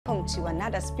to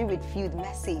another spirit-filled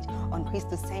message on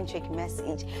Christocentric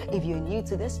Message. If you're new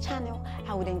to this channel,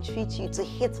 I would entreat you to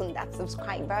hit on that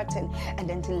subscribe button and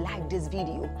then to like this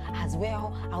video. As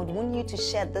well, I would want you to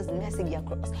share this message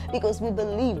across, because we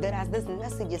believe that as this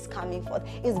message is coming forth,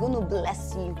 it's going to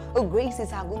bless you.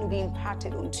 Graces are going to be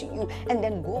imparted unto you, and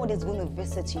then God is going to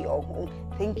visit your home.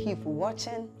 Thank you for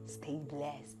watching. Stay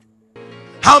blessed.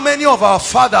 How many of our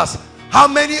fathers, how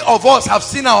many of us have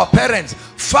seen our parents,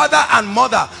 father and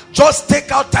mother, just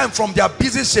take out time from their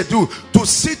busy schedule to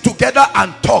sit together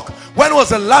and talk? When was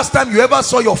the last time you ever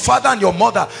saw your father and your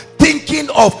mother thinking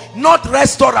of not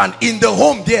restaurant, in the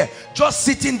home there, just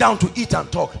sitting down to eat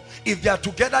and talk? If they are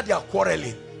together, they are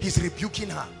quarreling. He's rebuking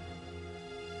her.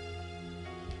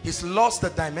 He's lost the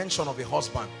dimension of a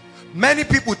husband. Many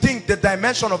people think the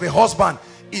dimension of a husband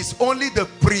is only the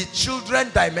pre-children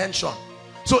dimension.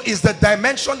 So it's the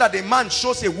dimension that a man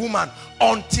shows a woman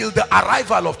until the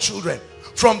arrival of children.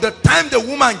 From the time the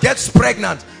woman gets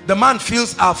pregnant, the man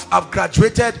feels I've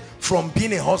graduated from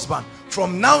being a husband.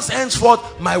 From now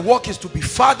henceforth, my work is to be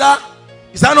father.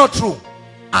 Is that not true?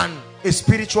 And a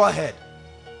spiritual head.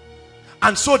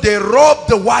 And so they rob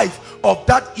the wife of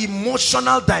that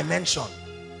emotional dimension.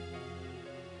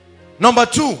 Number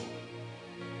two,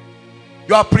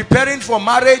 you are preparing for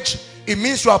marriage. It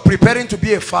means you are preparing to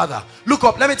be a father. Look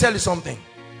up, let me tell you something.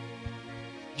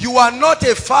 You are not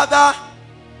a father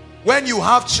when you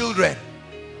have children.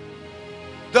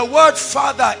 The word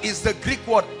father is the Greek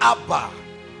word Abba,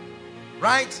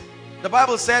 right? The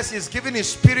Bible says he's given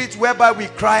his spirit whereby we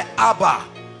cry Abba,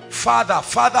 Father,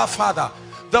 Father, Father.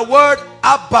 The word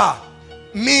Abba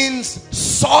means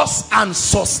source and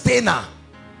sustainer.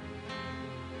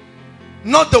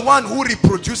 Not the one who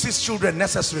reproduces children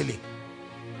necessarily.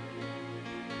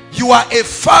 You are a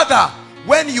father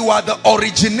when you are the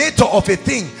originator of a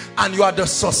thing and you are the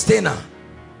sustainer.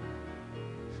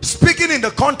 Speaking in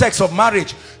the context of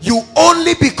marriage, you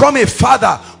only become a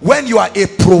father when you are a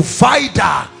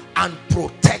provider and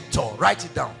protector. Write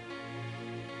it down.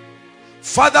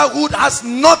 Fatherhood has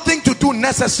nothing to do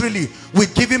necessarily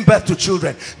with giving birth to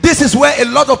children. This is where a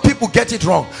lot of people get it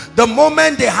wrong. The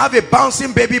moment they have a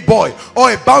bouncing baby boy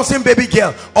or a bouncing baby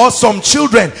girl or some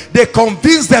children, they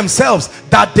convince themselves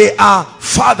that they are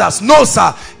fathers. No,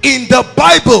 sir. In the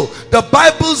Bible, the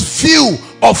Bible's view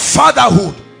of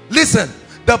fatherhood, listen,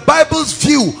 the Bible's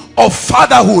view of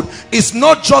fatherhood is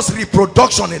not just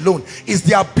reproduction alone. It's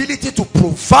the ability to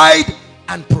provide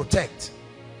and protect.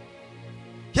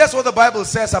 Here's what the Bible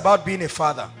says about being a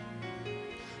father.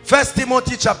 1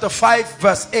 Timothy chapter 5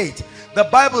 verse 8. The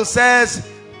Bible says,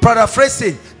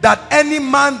 paraphrasing, that any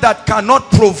man that cannot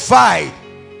provide,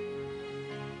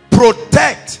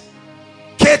 protect,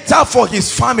 cater for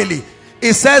his family,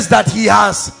 it says that he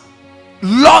has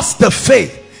lost the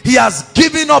faith. He has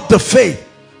given up the faith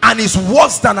and is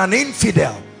worse than an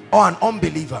infidel or an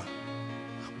unbeliever.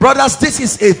 Brothers, this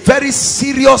is a very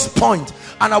serious point,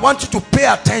 and I want you to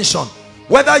pay attention.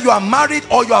 Whether you are married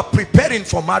or you are preparing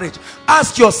for marriage,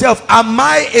 ask yourself, am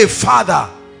I a father?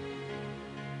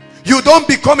 You don't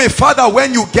become a father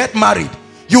when you get married.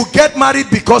 You get married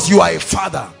because you are a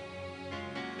father.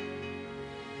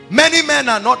 Many men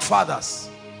are not fathers.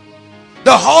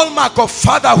 The hallmark of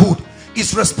fatherhood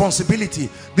is responsibility,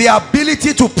 the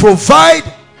ability to provide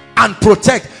and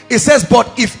protect. It says, but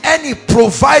if any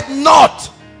provide not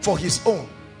for his own.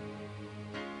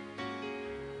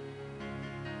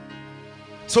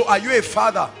 So are you a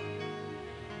father?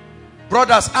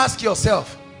 Brothers, ask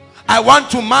yourself, I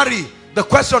want to marry. The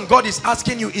question God is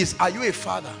asking you is, are you a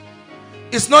father?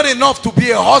 It's not enough to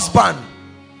be a husband.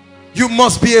 You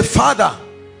must be a father.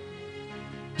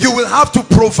 You will have to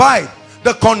provide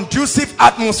the conducive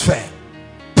atmosphere,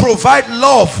 provide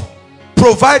love,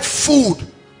 provide food,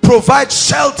 provide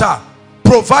shelter,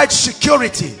 provide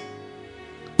security,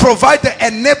 provide the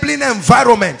enabling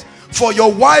environment for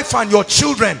your wife and your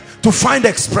children to find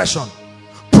expression,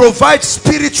 provide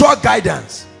spiritual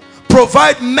guidance,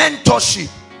 provide mentorship.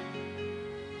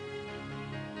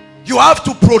 You have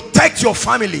to protect your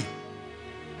family,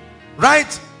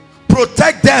 right?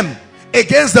 Protect them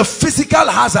against the physical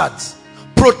hazards,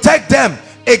 protect them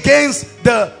against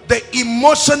the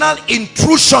emotional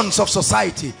intrusions of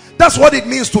society. That's what it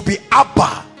means to be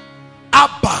Abba.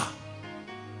 Abba.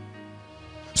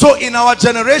 So in our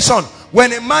generation,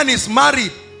 when a man is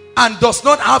married and does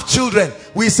not have children,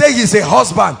 we say he's a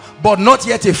husband but not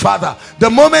yet a father. The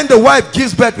moment the wife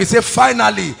gives birth, we say,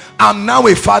 finally, I'm now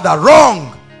a father.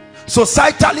 Wrong.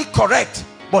 Societally correct,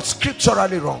 but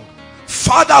scripturally wrong.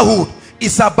 Fatherhood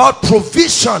is about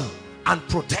provision and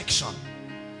protection.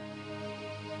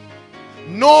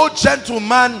 No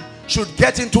gentleman should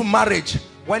get into marriage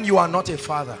when you are not a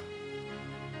father.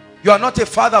 You are not a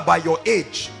father by your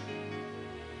age.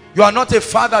 You are not a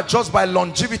father just by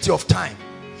longevity of time.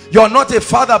 You are not a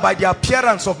father by the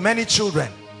appearance of many children,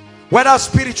 whether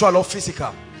spiritual or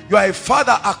physical. You are a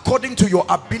father according to your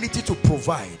ability to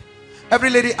provide. Every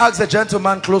lady asks the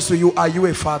gentleman close to you, are you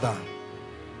a father?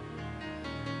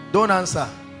 Don't answer.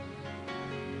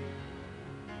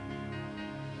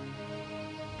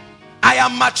 I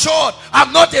am matured.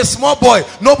 I'm not a small boy.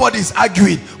 Nobody's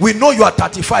arguing. We know you are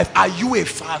 35. Are you a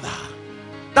father?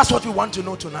 That's what we want to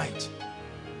know tonight.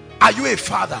 Are you a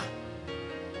father?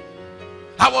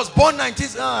 I was born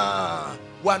 90s.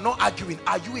 We are not arguing.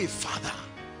 Are you a father?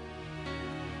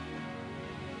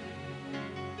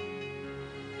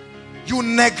 You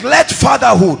neglect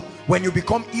fatherhood when you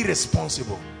become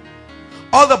irresponsible.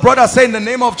 All the brothers say, in the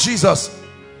name of Jesus,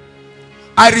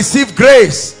 I receive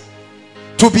grace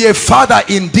to be a father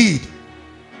indeed.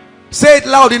 Say it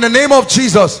loud. In the name of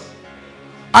Jesus,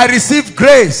 I receive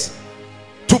grace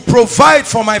to provide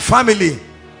for my family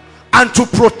and to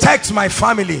protect my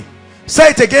family. Say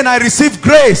it again. I receive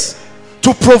grace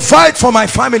to provide for my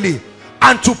family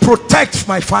and to protect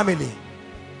my family.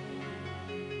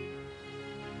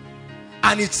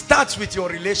 And it starts with your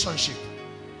relationship.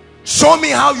 Show me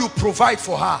how you provide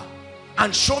for her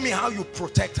and show me how you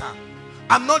protect her.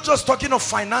 I'm not just talking of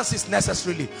finances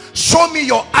necessarily. Show me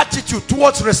your attitude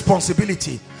towards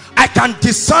responsibility. I can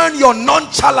discern your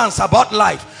nonchalance about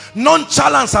life,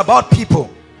 nonchalance about people.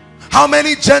 How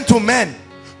many gentlemen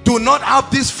do not have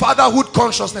this fatherhood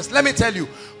consciousness? Let me tell you,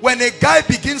 when a guy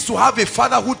begins to have a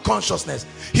fatherhood consciousness,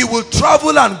 he will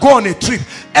travel and go on a trip.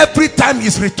 Every time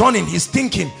he's returning, he's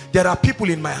thinking, there are people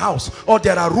in my house, or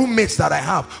there are roommates that I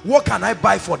have. What can I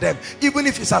buy for them? Even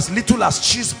if it's as little as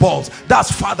cheese balls.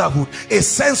 That's fatherhood. A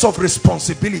sense of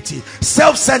responsibility.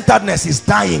 Self-centeredness is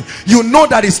dying. You know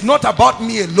that it's not about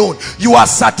me alone. You are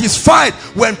satisfied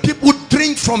when people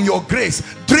drink from your grace,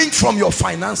 drink from your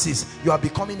finances. You are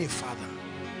becoming a father.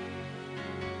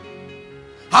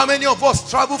 How many of us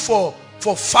travel for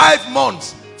 5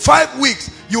 months, 5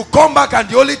 weeks? You come back and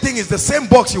the only thing is the same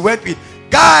box you went with.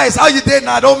 Guys, how you doing?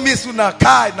 I don't miss you now.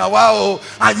 Now, wow.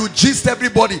 And you gist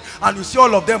everybody and you see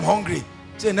all of them hungry.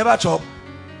 Say, never chop.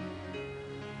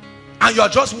 And you are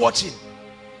just watching.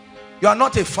 You are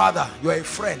not a father. You are a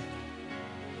friend.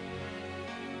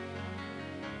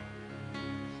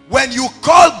 When you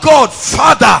call God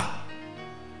Father,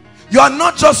 you are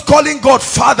not just calling God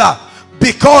Father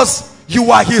because you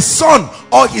are his son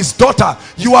or his daughter.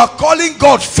 You are calling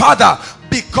God Father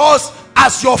because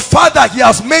as your father, he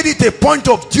has made it a point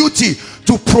of duty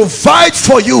to provide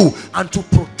for you and to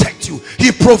protect you.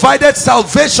 He provided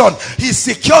salvation. He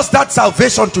secures that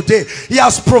salvation today. He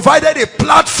has provided a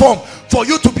platform for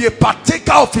you to be a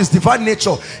partaker of his divine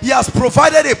nature. He has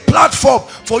provided a platform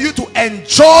for you to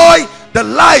enjoy the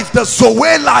life, the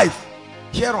Zoe life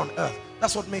here on earth.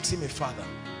 That's what makes him a father.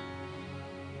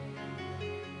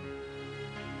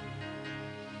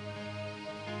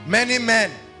 Many men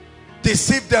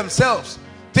deceive themselves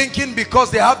thinking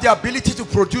because they have the ability to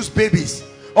produce babies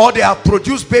or they have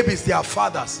produced babies, they are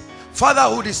fathers.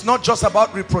 Fatherhood is not just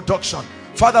about reproduction.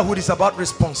 Fatherhood is about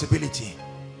responsibility.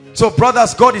 So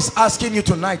brothers, God is asking you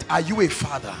tonight, are you a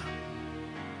father?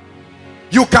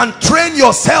 You can train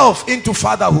yourself into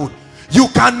fatherhood. You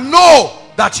can know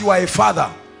that you are a father.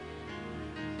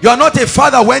 You are not a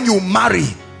father when you marry.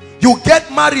 You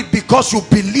get married because you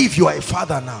believe you are a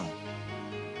father now.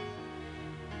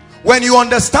 When you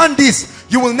understand this,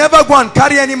 you will never go and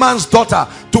carry any man's daughter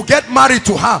to get married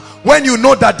to her when you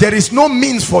know that there is no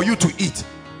means for you to eat.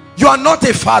 You are not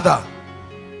a father.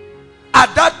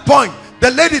 At that point,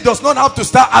 the lady does not have to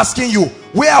start asking you,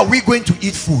 where are we going to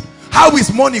eat food? How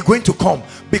is money going to come?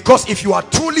 Because if you are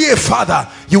truly a father,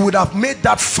 you would have made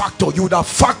that factor. You would have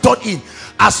factored in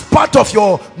as part of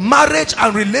your marriage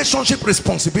and relationship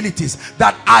responsibilities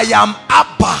that I am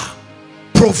Abba,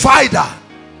 provider,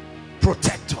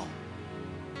 protector.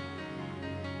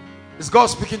 Is God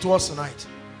speaking to us tonight?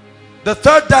 The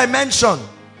third dimension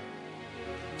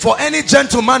for any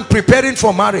gentleman preparing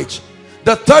for marriage,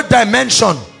 the third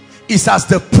dimension is as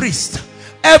the priest.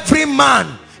 Every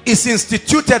man is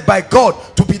instituted by God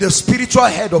to be the spiritual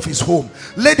head of his home.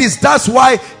 Ladies, that's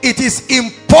why it is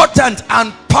important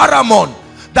and paramount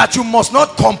that you must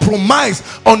not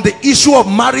compromise on the issue of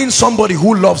marrying somebody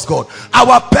who loves God.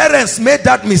 Our parents made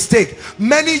that mistake.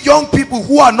 Many young people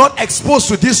who are not exposed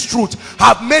to this truth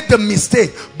have made the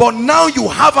mistake, but now you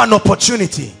have an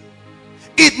opportunity.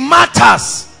 It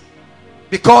matters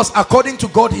because according to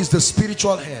God, he is the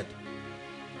spiritual head.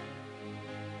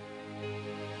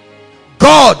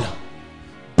 God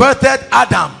birthed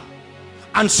Adam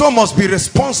and so must be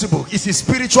responsible. He's his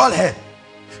spiritual head.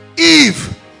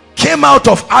 Eve came out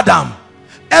of Adam,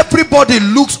 everybody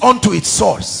looks onto its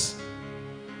source.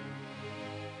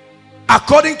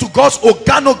 According to God's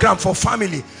organogram for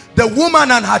family, the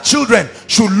woman and her children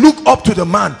should look up to the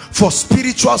man for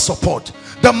spiritual support.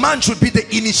 The man should be the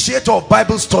initiator of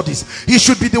Bible studies. He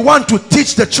should be the one to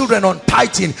teach the children on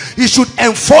tithing. He should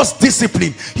enforce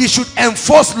discipline. He should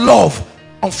enforce love.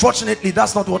 Unfortunately,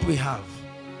 that's not what we have.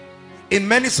 In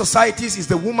many societies, it's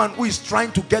the woman who is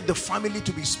trying to get the family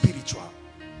to be spiritual.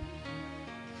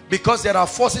 Because there are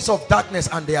forces of darkness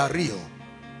and they are real.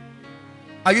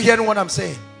 Are you hearing what I'm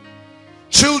saying?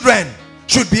 Children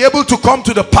should be able to come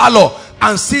to the parlor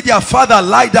and see their father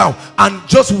lie down and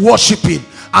just worshiping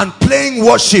and playing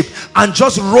worship and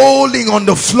just rolling on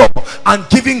the floor and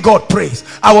giving God praise.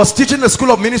 I was teaching the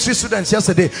school of ministry students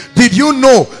yesterday. Did you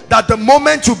know that the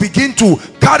moment you begin to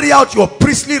carry out your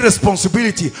priestly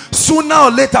responsibility, sooner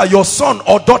or later your son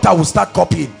or daughter will start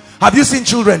copying? Have you seen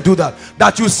children do that?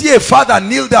 That you see a father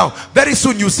kneel down, very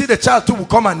soon you see the child too will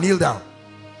come and kneel down.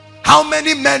 How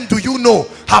many men do you know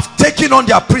have taken on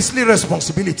their priestly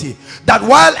responsibility, that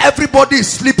while everybody is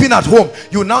sleeping at home,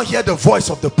 you now hear the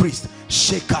voice of the priest,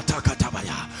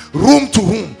 room to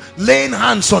room, laying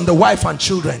hands on the wife and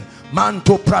children.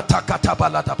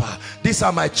 These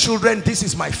are my children, this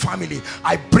is my family.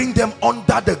 I bring them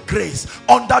under the grace,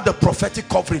 under the prophetic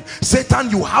covering.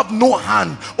 Satan, you have no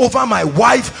hand over my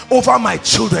wife, over my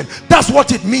children. That's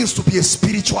what it means to be a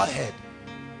spiritual head.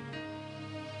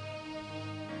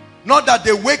 Not that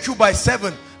they wake you by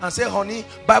 7 and say, honey,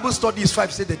 Bible study is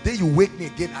 5. Say, the day you wake me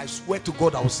again, I swear to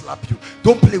God I will slap you.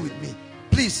 Don't play with me.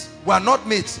 Please, we are not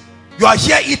mates. You are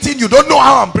here eating, you don't know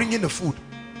how I'm bringing the food.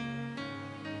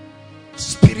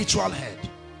 Spiritual head.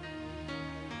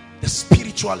 The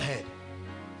spiritual head.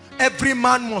 Every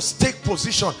man must take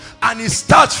position, and it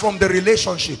starts from the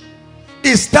relationship.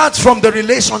 It starts from the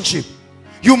relationship.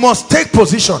 You must take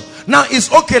position. Now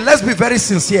it's okay, let's be very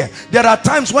sincere. There are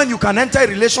times when you can enter a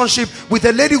relationship with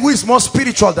a lady who is more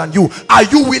spiritual than you. Are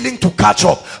you willing to catch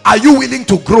up? Are you willing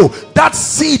to grow? That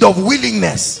seed of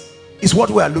willingness is what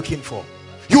we are looking for.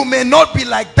 You may not be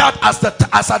like that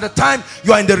as at the time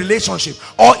you are in the relationship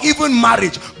or even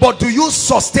marriage, but do you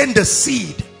sustain the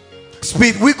seed?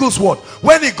 Speed Wigglesworth,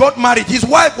 when he got married, his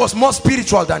wife was more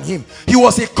spiritual than him. He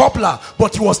was a coupler,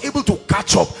 but he was able to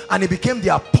catch up, and he became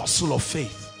the apostle of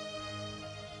faith.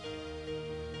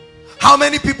 How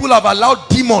many people have allowed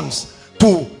demons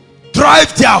to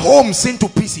drive their homes into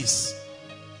pieces?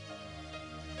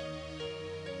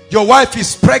 Your wife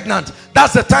is pregnant.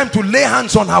 That's the time to lay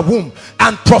hands on her womb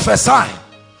and prophesy.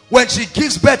 When she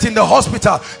gives birth in the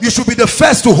hospital, you should be the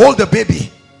first to hold the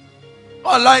baby.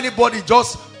 Don't allow anybody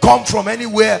just come from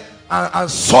anywhere and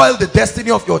soil the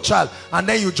destiny of your child, and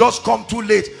then you just come too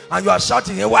late and you are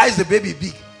shouting, hey, why is the baby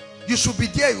big? You should be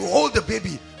there. You hold the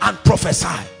baby and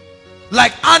prophesy.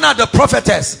 Like Anna the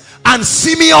prophetess and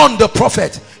Simeon the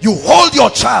prophet, you hold your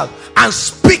child and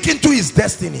speak into his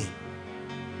destiny.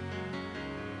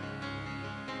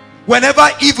 Whenever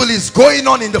evil is going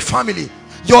on in the family,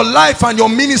 your life and your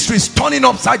ministry is turning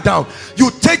upside down,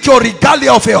 you take your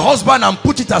regalia of a husband and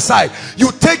put it aside.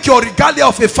 You take your regalia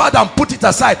of a father and put it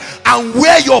aside, and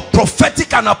wear your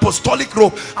prophetic and apostolic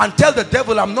robe and tell the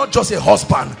devil, I'm not just a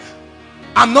husband,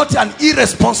 I'm not an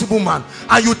irresponsible man.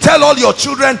 And you tell all your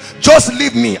children, just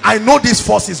leave me, I know these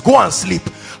forces, go and sleep.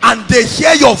 And they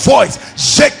hear your voice.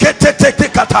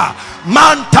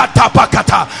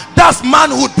 That's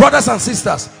manhood, brothers and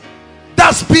sisters.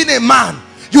 That's being a man.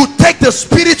 You take the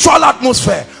spiritual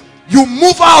atmosphere, you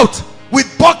move out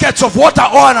with buckets of water,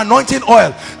 oil and anointing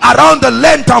oil around the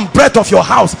length and breadth of your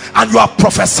house, and you are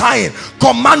prophesying,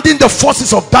 commanding the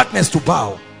forces of darkness to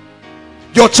bow.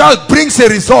 Your child brings a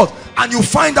result, and you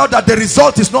find out that the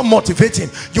result is not motivating.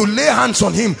 You lay hands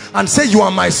on him and say, you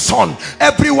are my son.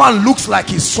 Everyone looks like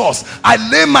his source. I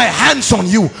lay my hands on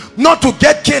you, not to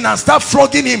get Cain and start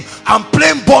flogging him and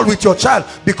playing ball with your child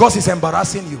because he's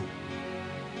embarrassing you.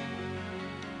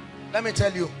 Let me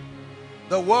tell you,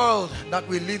 the world that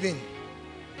we live in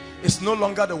is no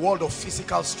longer the world of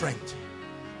physical strength.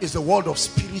 It's the world of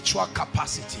spiritual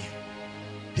capacity.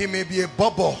 He may be a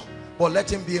bubble, but let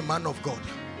him be a man of God.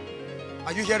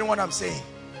 Are you hearing what I'm saying?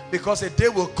 Because a day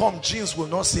will come, jeans will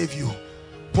not save you.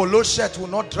 Polo shirt will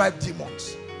not drive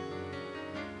demons.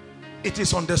 It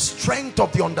is on the strength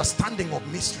of the understanding of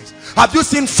mysteries. Have you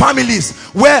seen families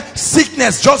where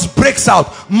sickness just breaks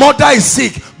out? Mother is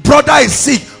sick, brother is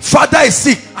sick, father is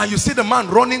sick, and you see the man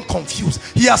running confused.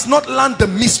 He has not learned the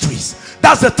mysteries.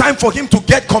 That's the time for him to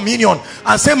get communion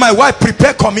and say, my wife,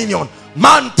 prepare communion.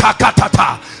 Man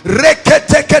takatata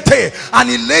reketekete, and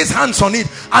he lays hands on it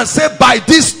and say, by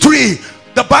this tree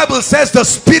The Bible says the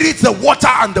spirit, the water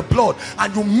and the blood,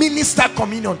 and you minister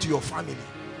communion to your family.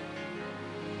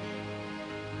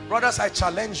 Brothers, I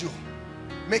challenge you,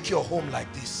 make your home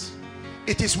like this.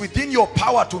 It is within your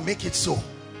power to make it so.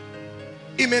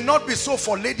 It may not be so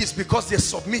for ladies because they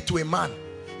submit to a man.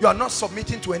 You are not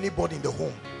submitting to anybody in the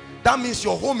home. That means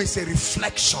your home is a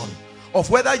reflection of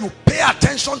whether you pay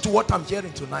attention to what I'm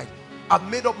hearing tonight. I've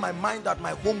made up my mind that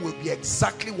my home will be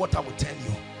exactly what I will tell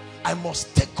you. I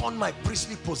must take on my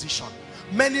priestly position.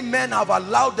 Many men have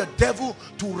allowed the devil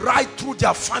to ride through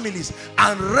their families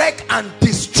and wreck and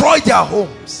destroy their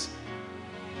homes.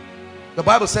 The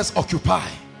Bible says occupy.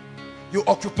 You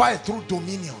occupy through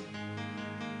dominion.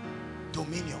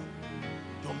 Dominion.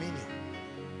 Dominion.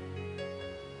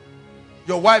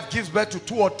 Your wife gives birth to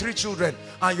 2 or 3 children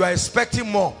and you are expecting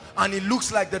more, and it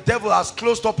looks like the devil has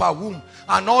closed up her womb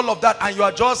and all of that, and you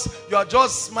are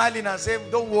just smiling and saying,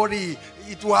 don't worry,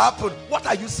 it will happen. What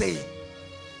are you saying?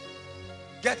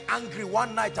 Get angry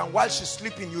one night, and while she's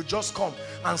sleeping, you just come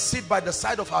and sit by the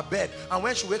side of her bed, and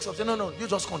when she wakes up, say, no, you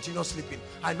just continue sleeping.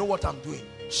 I know what I'm doing.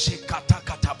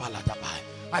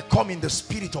 I come in the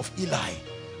spirit of Eli,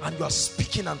 and you are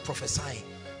speaking and prophesying.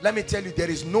 Let me tell you, there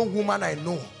is no woman I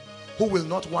know who will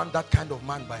not want that kind of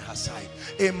man by her side.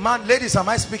 A man, ladies, am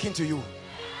I speaking to you?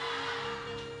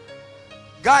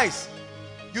 Guys,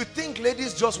 you think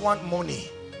ladies just want money?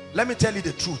 Let me tell you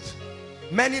the truth.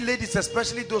 Many ladies,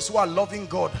 especially those who are loving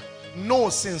God, know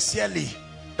sincerely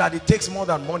that it takes more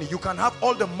than money. You can have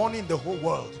all the money in the whole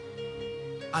world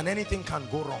and anything can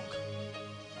go wrong.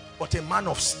 But a man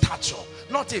of stature,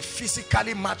 not a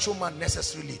physically macho man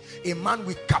necessarily, a man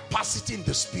with capacity in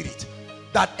the spirit,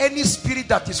 that any spirit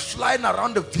that is flying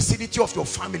around the vicinity of your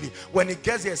family, when it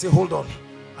gets there, say, hold on,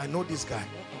 I know this guy.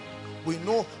 We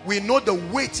know the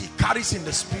weight he carries in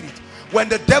the spirit. When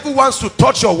the devil wants to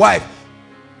touch your wife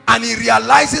and he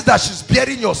realizes that she's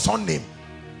bearing your son name,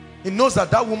 he knows that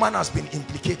that woman has been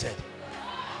implicated.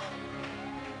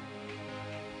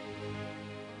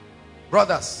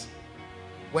 Brothers,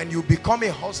 when you become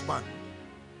a husband,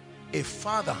 a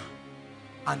father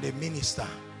and a minister,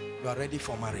 you are ready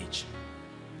for marriage.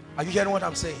 Are you hearing what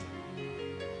I'm saying?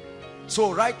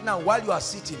 So right now, while you are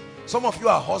sitting, some of you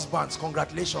are husbands,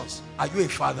 congratulations. Are you a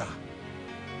father?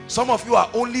 Some of you are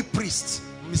only priests.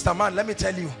 Mr. Man, let me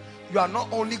tell you, you are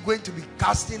not only going to be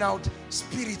casting out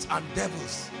spirits and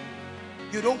devils.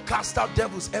 You don't cast out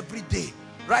devils every day.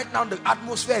 Right now the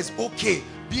atmosphere is okay.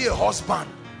 Be a husband.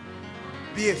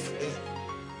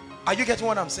 Are you getting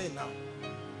what I'm saying now?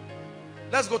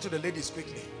 Let's go to the ladies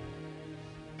quickly.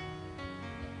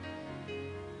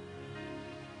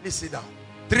 Please sit down.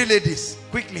 3 ladies,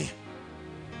 quickly.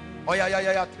 Oh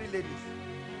yeah, 3 ladies.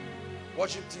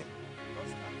 Worship team. 1,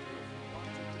 2,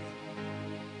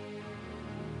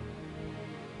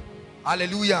 3.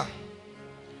 Hallelujah.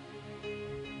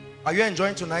 Are you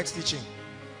enjoying tonight's teaching?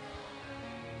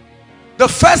 The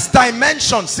first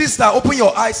dimension, sister, open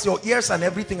your eyes, your ears and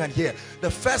everything and hear. The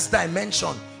first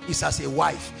dimension is as a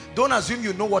wife. Don't assume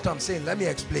you know what I'm saying. Let me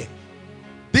explain.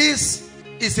 This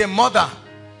is a mother.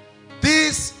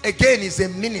 This again is a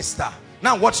minister.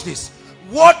 Now watch this.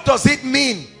 What does it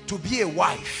mean to be a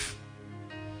wife?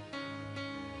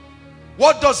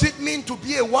 What does it mean to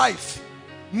be a wife?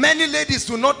 Many ladies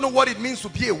do not know what it means to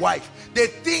be a wife. They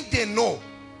think they know.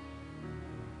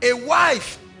 A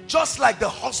wife, just like the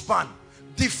husband,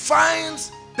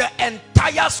 defines the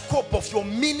entire scope of your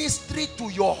ministry to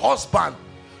your husband.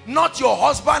 Not your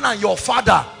husband and your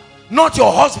father. Not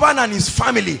your husband and his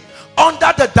family.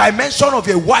 Under the dimension of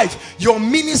a wife, your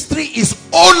ministry is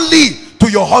only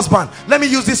to your husband. Let me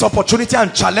use this opportunity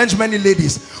and challenge many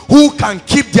ladies who can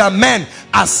keep their men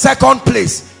as second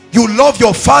place. You love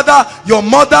your father, your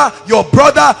mother, your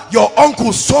brother, your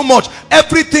uncle so much.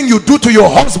 Everything you do to your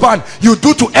husband, you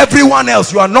do to everyone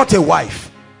else. You are not a wife.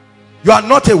 You are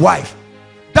not a wife.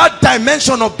 That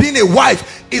dimension of being a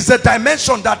wife is a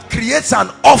dimension that creates an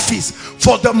office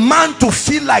for the man to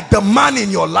feel like the man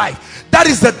in your life. That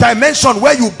is the dimension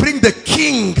where you bring the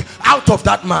king out of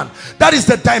that man. That is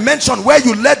the dimension where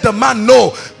you let the man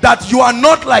know that you are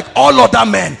not like all other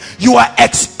men. You are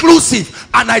exclusive,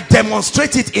 and I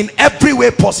demonstrate it in every way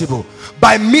possible.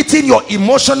 By meeting your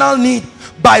emotional need,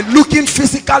 by looking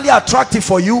physically attractive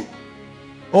for you.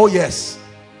 Oh yes.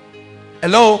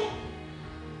 Hello.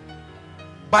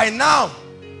 By now,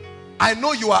 I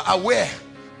know you are aware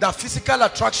that physical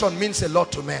attraction means a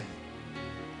lot to men.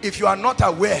 If you are not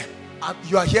aware,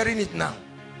 you are hearing it now.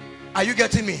 Are you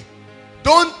getting me?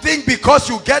 Don't think because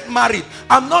you get married.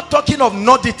 I'm not talking of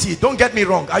nudity. Don't get me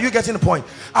wrong. Are you getting the point?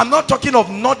 I'm not talking of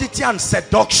nudity and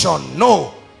seduction.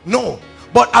 No.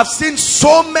 But I've seen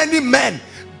so many men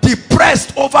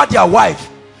depressed over their wife.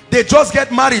 They just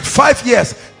get married 5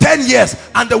 years, 10 years,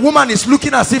 and the woman is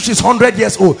looking as if she's 100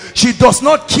 years old. She does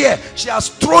not care. She has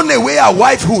thrown away her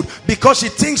wifehood because she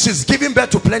thinks she's giving birth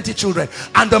to plenty children,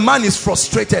 and the man is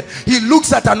frustrated. He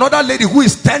looks at another lady who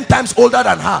is 10 times older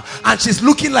than her, and she's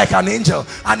looking like an angel,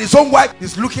 and his own wife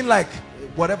is looking like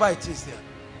whatever it is there.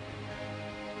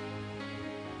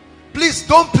 Please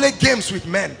don't play games with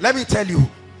men. Let me tell you,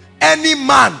 any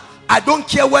man, I don't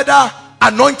care whether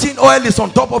anointing oil is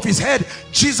on top of his head,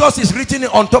 Jesus is written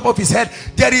on top of his head,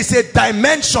 there is a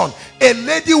dimension. A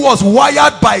lady was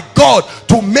wired by God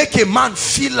to make a man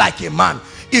feel like a man.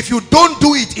 If you don't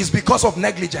do it, it's because of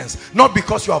negligence, not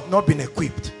because you have not been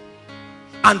equipped.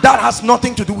 And that has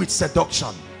nothing to do with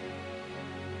seduction.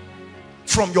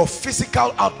 From your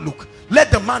physical outlook,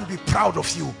 let the man be proud of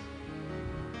you.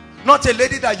 Not a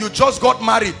lady that you just got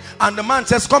married and the man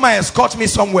says, come and escort me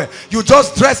somewhere. You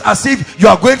just dress as if you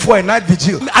are going for a night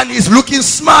vigil, and he's looking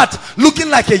smart, looking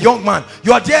like a young man.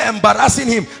 You are there embarrassing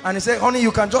him, and he said, honey,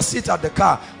 you can just sit at the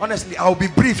car. Honestly, I'll be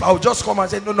brief. I'll just come and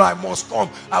say, no, I must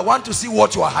come. I want to see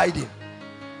what you are hiding.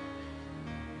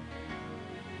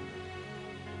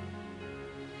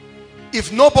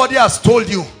 If nobody has told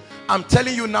you, I'm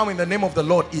telling you now in the name of the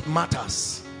Lord, it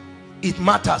matters. It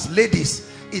matters. Ladies,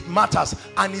 it matters,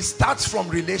 and it starts from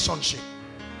relationship.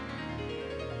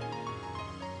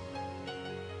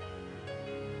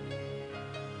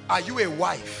 Are you a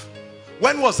wife?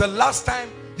 When was the last time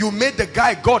you made the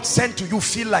guy God sent to you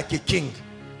feel like a king?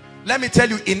 Let me tell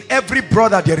you, in every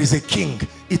brother there is a king.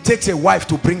 It takes a wife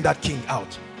to bring that king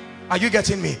out. Are you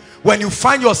getting me? When you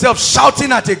find yourself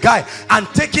shouting at a guy and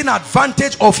taking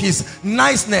advantage of his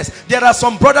niceness, there are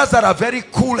some brothers that are very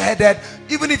cool-headed.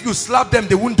 Even if you slap them,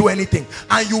 they won't do anything.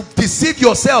 And you deceive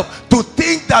yourself to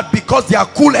think that because they are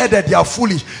cool-headed, they are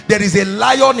foolish. There is a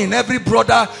lion in every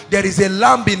brother. There is a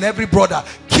lamb in every brother.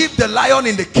 Keep the lion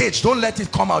in the cage. Don't let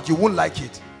it come out. You won't like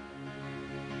it.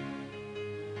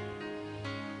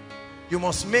 You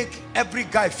must make every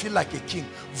guy feel like a king.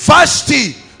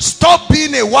 Vashti stopped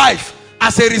being a wife.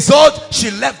 As a result,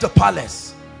 she left the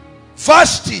palace.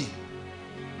 Vashti,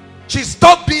 she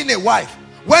stopped being a wife.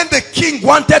 When the king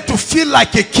wanted to feel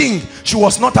like a king, she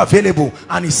was not available,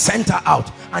 and he sent her out.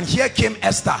 And here came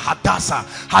Esther, Hadassah.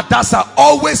 Hadassah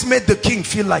always made the king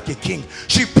feel like a king.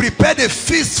 She prepared a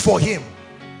feast for him.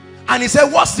 And he said,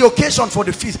 what's the occasion for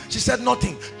the feast? She said,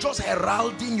 nothing, just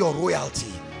heralding your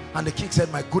royalty. And the king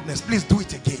said, my goodness, please do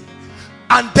it again.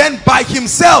 And then by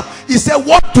himself, he said,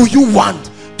 what do you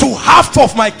want? To half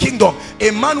of my kingdom.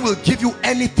 A man will give you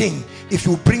anything if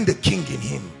you bring the king in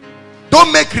him.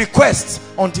 Don't make requests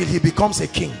until he becomes a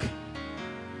king.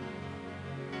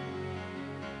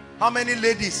 How many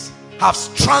ladies have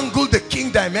strangled the king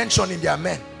dimension in their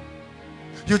men?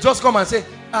 You just come and say,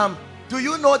 do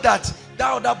you know that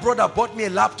other brother bought me a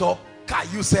laptop? Can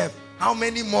you serve? How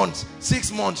many months?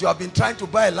 6 months you have been trying to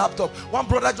buy a laptop. One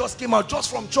brother just came out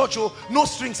just from church, oh, no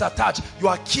strings attached. You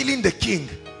are killing the king.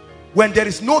 When there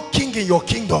is no king in your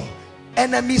kingdom,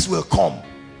 enemies will come.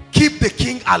 Keep the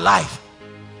king alive.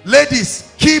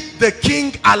 Ladies, keep the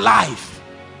king alive.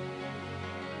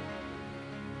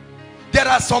 There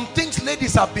are some things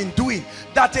ladies have been doing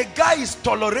that a guy is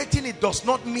tolerating. It does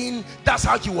not mean that's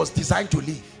how he was designed to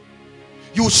live.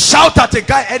 You shout at a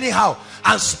guy anyhow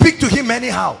and speak to him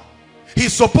anyhow.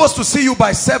 He's supposed to see you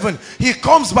by 7. He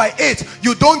comes by 8.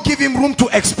 You don't give him room to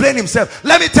explain himself.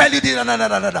 Let me tell you this,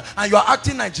 and you are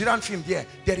acting Nigerian film there.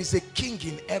 There is a king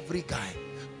in every guy.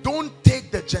 Don't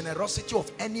take the generosity of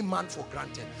any man for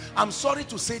granted. I'm sorry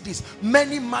to say this.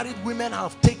 Many married women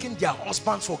have taken their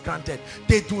husbands for granted.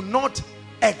 They do not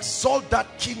exalt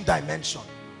that king dimension.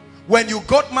 When you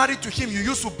got married to him, you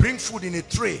used to bring food in a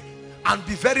tray and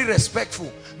be very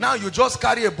respectful. Now you just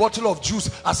carry a bottle of juice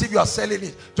as if you are selling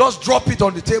it. Just drop it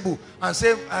on the table and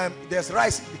say, there's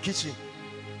rice in the kitchen.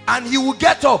 And he will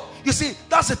get up. You see,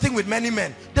 that's the thing with many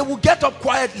men. They will get up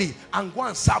quietly and go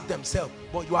and serve themselves.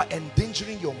 But you are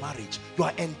endangering your marriage. You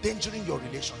are endangering your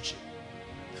relationship.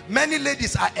 Many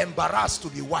ladies are embarrassed to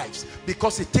be wives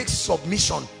because it takes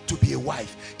submission to be a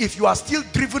wife. If you are still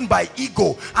driven by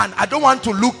ego and I don't want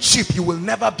to look cheap, you will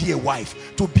never be a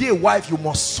wife. To be a wife, you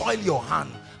must soil your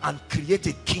hand and create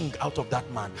a king out of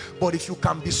that man. But if you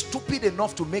can be stupid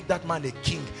enough to make that man a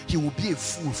king, he will be a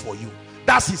fool for you.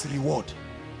 That's his reward.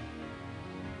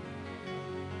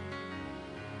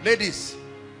 Ladies,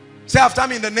 say after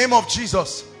me, in the name of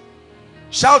Jesus.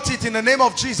 Shout it, in the name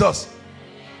of Jesus.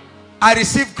 I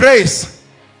receive grace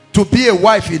to be a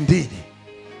wife indeed.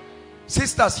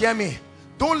 Sisters, hear me.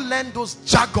 Don't learn those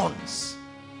jargons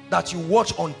that you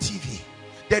watch on TV.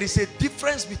 There is a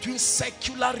difference between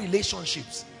secular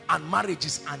relationships and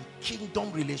marriages and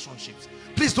kingdom relationships.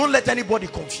 Please don't let anybody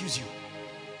confuse you.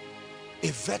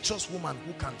 A virtuous woman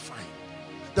who can find.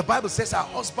 The Bible says her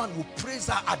husband will praise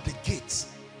her at the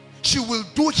gates. She will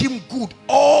do him good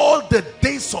all the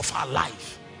days of her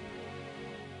life.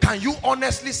 Can you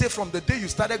honestly say from the day you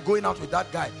started going out with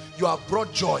that guy, you have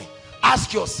brought joy?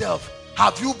 Ask yourself,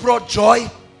 have you brought joy?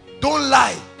 Don't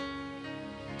lie.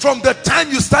 From the time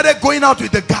you started going out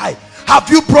with the guy, have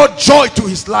you brought joy to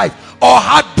his life or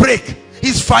heartbreak?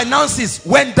 His finances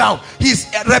went down, his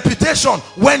reputation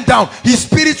went down, his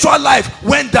spiritual life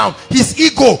went down, his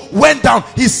ego went down,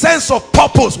 his sense of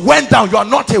purpose went down. You are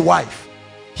not a wife.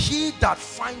 He that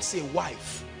finds a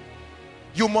wife,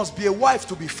 you must be a wife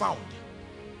to be found.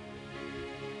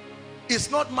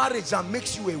 It's not marriage that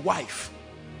makes you a wife.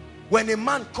 When a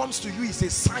man comes to you, it's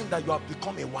a sign that you have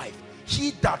become a wife.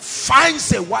 He that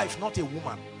finds a wife, not a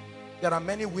woman. There are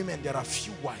many women, there are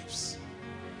few wives.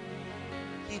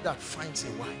 He that finds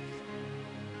a wife.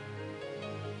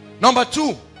 Number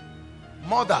 2,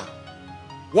 mother.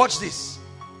 Watch this.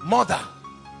 Mother.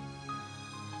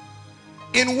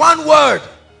 In one word,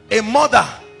 a mother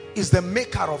is the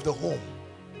maker of the home.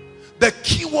 The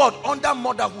key word under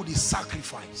motherhood is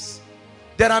sacrifice.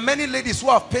 There are many ladies who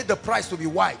have paid the price to be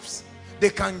wives. They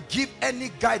can give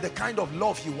any guy the kind of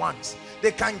love he wants.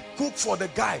 They can cook for the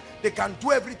guy. They can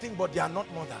do everything, but they are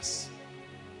not mothers.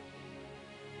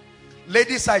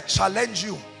 Ladies, I challenge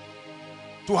you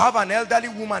to have an elderly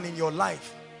woman in your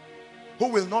life who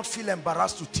will not feel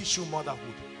embarrassed to teach you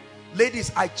motherhood.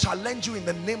 Ladies, I challenge you in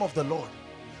the name of the Lord.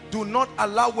 Do not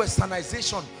allow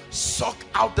westernization suck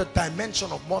out the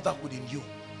dimension of motherhood in you.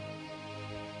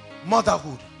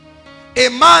 Motherhood. A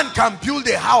man can build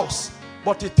a house,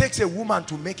 but it takes a woman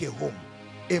to make a home.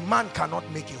 A man cannot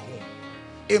make a home.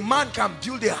 A man can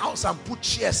build a house and put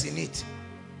chairs in it.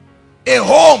 A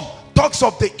home talks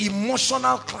of the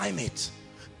emotional climate,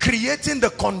 creating the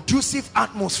conducive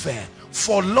atmosphere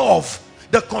for love,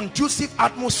 the conducive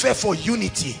atmosphere for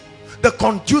unity, the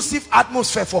conducive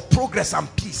atmosphere for progress and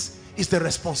peace is the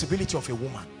responsibility of a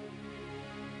woman.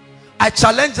 I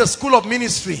challenge the school of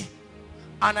ministry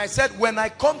and I said, when I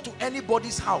come to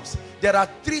anybody's house, there are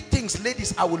 3 things,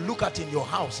 ladies, I will look at in your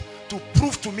house to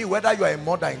prove to me whether you are a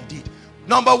mother indeed.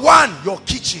 Number 1, your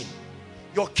kitchen.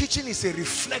 Your kitchen is a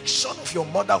reflection of your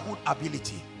motherhood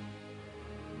ability.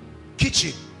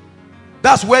 Kitchen.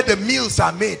 That's where the meals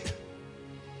are made.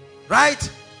 Right?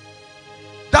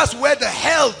 That's where the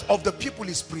health of the people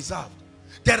is preserved.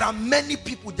 There are many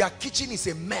people, their kitchen is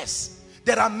a mess.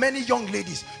 There are many young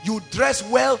ladies, you dress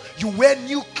well, you wear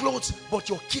new clothes, but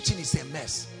your kitchen is a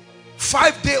mess.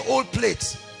 5-day-old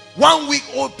plates,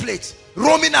 1-week-old plates,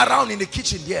 roaming around in the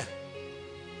kitchen there.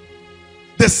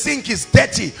 The sink is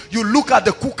dirty. You look at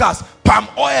the cookers, palm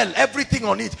oil, everything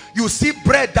on it. You see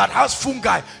bread that has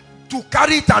fungi. To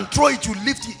carry it and throw it,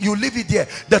 you leave it there.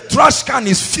 The trash can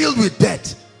is filled with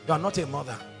dirt. You are not a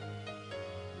mother.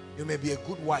 You may be a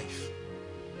good wife,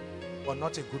 but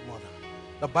not a good mother.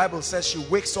 The Bible says she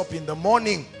wakes up in the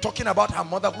morning, talking about her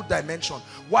motherhood dimension,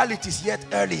 while it is yet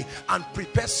early, and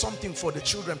prepares something for the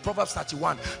children, Proverbs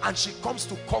 31, and she comes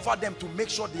to cover them to make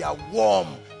sure they are warm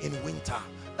in winter.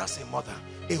 That's a mother,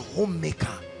 a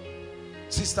homemaker.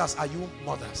 Sisters, are you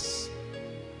mothers?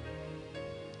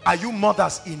 Are you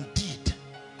mothers indeed?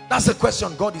 That's the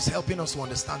question God is helping us to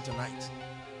understand tonight.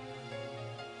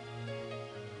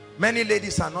 Many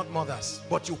ladies are not mothers,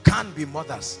 but you can be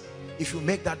mothers if you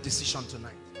make that decision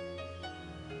tonight.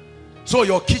 So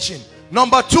your kitchen.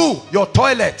 Number 2, your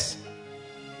toilet.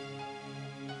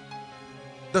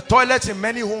 The toilet in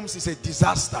many homes is a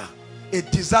disaster. A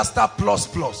disaster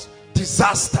plus.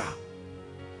 Disaster.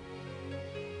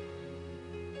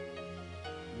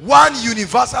 One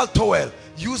universal towel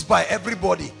used by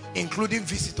everybody, including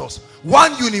visitors.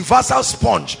 One universal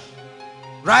sponge.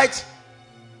 Right?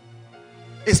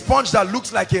 A sponge that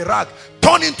looks like a rag,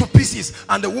 torn into pieces,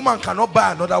 and the woman cannot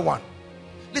buy another one.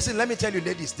 Listen, let me tell you,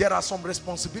 ladies, there are some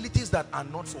responsibilities that are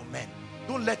not for men.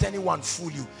 Don't let anyone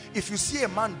fool you. If you see a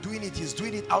man doing it, he's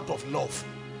doing it out of love.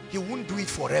 He won't do it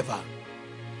forever.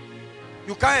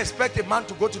 You can't expect a man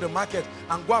to go to the market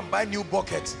and go and buy new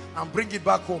buckets and bring it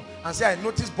back home and say, I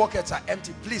notice buckets are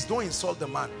empty. Please don't insult the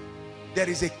man. There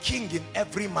is a king in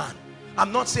every man.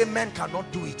 I'm not saying men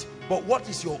cannot do it, but what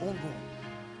is your own rule?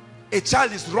 A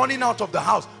child is running out of the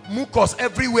house, mucus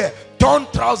everywhere, torn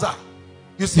trouser.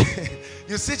 You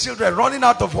see children running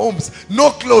out of homes,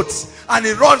 no clothes, and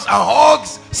he runs and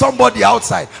hugs somebody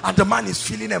outside, and the man is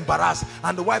feeling embarrassed,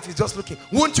 and the wife is just looking.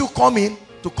 Won't you come in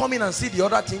and see the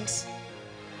other things?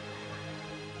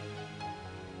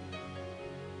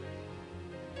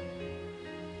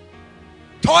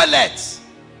 Toilets.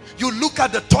 You look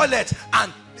at the toilet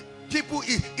and people,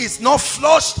 it's not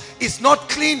flushed, it's not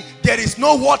clean, there is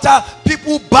no water.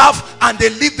 People bath and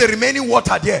they leave the remaining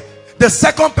water there. The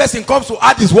second person comes to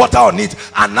add his water on it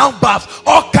and now bath.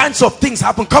 All kinds of things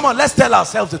happen. Come on, let's tell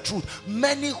ourselves the truth.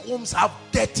 Many homes have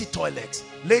dirty toilets.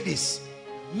 Ladies,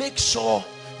 make sure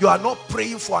you are not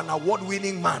praying for an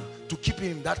award-winning man to keep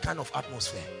him in that kind of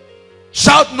atmosphere.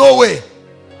 Shout no way.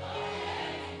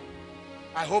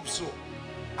 I hope so.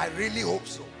 I really hope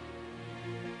so.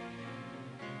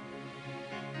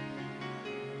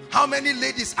 How many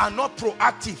ladies are not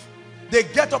proactive? They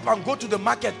get up and go to the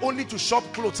market only to shop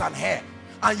clothes and hair.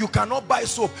 And you cannot buy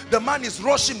soap. The man is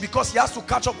rushing because he has to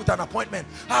catch up with an appointment.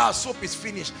 Soap is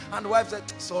finished. And the wife said,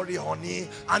 sorry honey.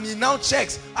 And he now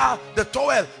checks, the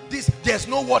towel, there's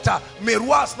no water.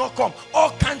 Merua has not come.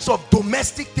 All kinds of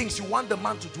domestic things. You want the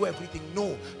man to do everything.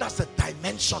 No, that's the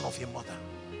dimension of a mother.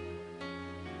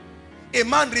 A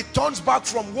man returns back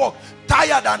from work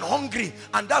tired and hungry,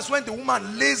 and that's when the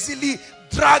woman lazily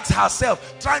drags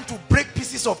herself trying to break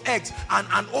pieces of eggs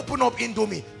and open up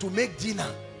Indomie to make dinner.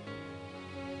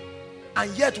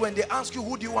 And yet when they ask you,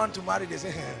 who do you want to marry? They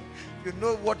say, you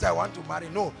know what I want to marry.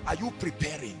 No, are you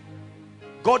preparing?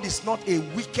 God is not a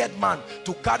wicked man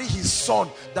to carry his son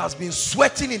that's been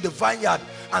sweating in the vineyard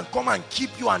and come and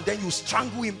keep you, and then you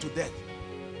strangle him to death.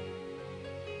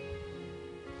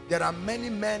 There are many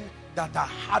men that are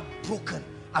heartbroken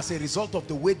as a result of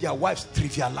the way their wives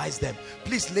trivialize them.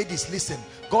 Please, ladies, listen.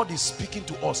 God is speaking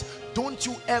to us. Don't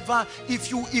you ever,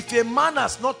 if a man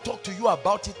has not talked to you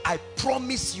about it, I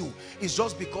promise you, it's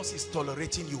just because he's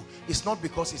tolerating you. It's not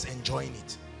because he's enjoying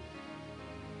it.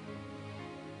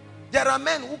 There are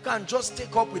men who can just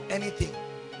take up with anything,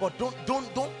 but don't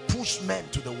push men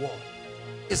to the wall.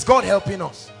 Is God helping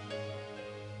us?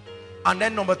 And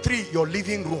then number 3, your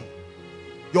living room,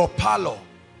 your parlor.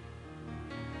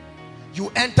 You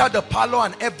enter the parlor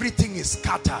and everything is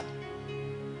scattered.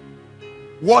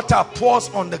 Water pours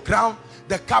on the ground.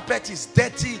 The carpet is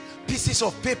dirty. Pieces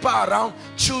of paper around.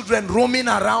 Children roaming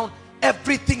around.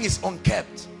 Everything is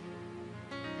unkept.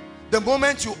 The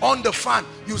moment you on the fan,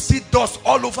 you see dust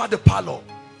all over the parlor.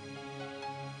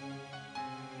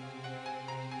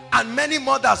 And many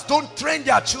mothers don't train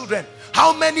their children.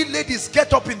 How many ladies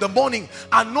get up in the morning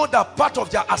and know that part of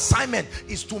their assignment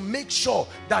is to make sure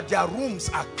that their rooms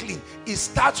are clean? It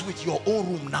starts with your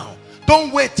own room now.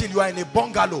 Don't wait till you are in a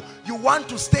bungalow. You want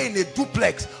to stay in a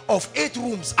duplex of 8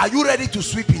 rooms. Are you ready to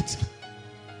sweep it?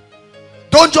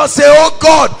 Don't just say, oh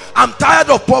God, I'm tired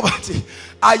of poverty.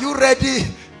 Are you ready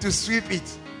to sweep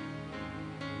it?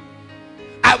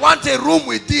 I want a room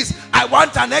with this. I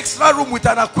want an extra room with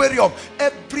an aquarium.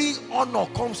 Every honor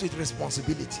comes with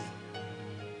responsibility.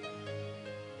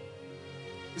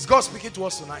 Is God speaking to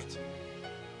us tonight?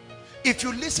 If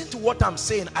you listen to what I'm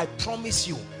saying, I promise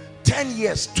you, 10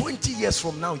 years, 20 years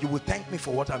from now, you will thank me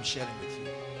for what I'm sharing with you.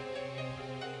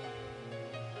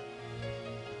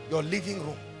 Your living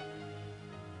room.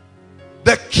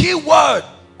 The key word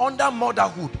under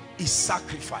motherhood is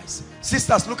sacrifice.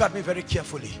 Sisters, look at me very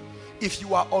carefully. If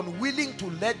you are unwilling to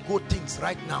let go things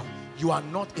right now, you are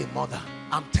not a mother.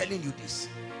 I'm telling you this.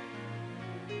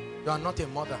 You are not a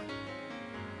mother.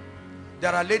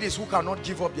 There are ladies who cannot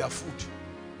give up their food.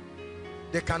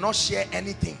 They cannot share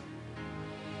anything.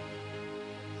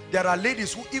 There are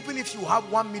ladies who, even if you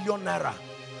have 1 million naira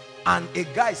and a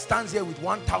guy stands here with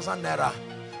 1,000 naira,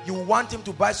 you want him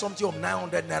to buy something of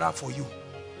 900 naira for you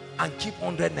and keep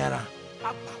 100 naira.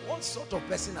 What sort of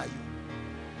person are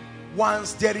you?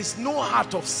 Once there is no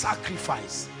heart of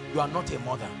sacrifice, you are not a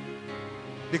mother.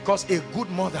 Because a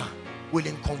good mother will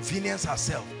inconvenience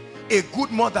herself. A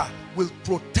good mother will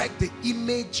protect the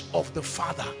image of the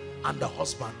father and the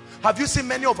husband. Have you seen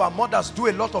many of our mothers do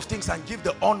a lot of things and give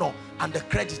the honor and the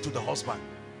credit to the husband?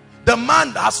 The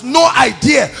man has no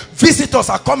idea visitors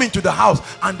are coming to the house,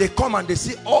 and they come and they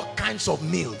see all kinds of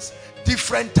meals,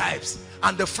 different types,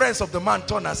 and the friends of the man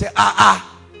turn and say,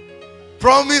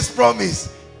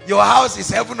 promise, your house is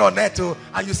heaven on earth.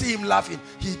 And you see him laughing.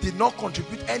 He did not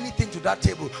contribute anything to that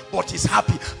table, but he's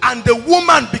happy. And the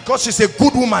woman, because she's a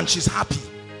good woman, she's happy.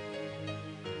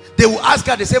 They will ask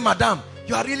her, they say, madam,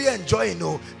 you are really enjoying,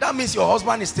 that means your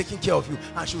husband is taking care of you.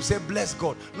 And she will say, bless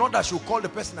God. Not that she will call the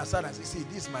person aside and say, see,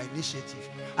 this is my initiative.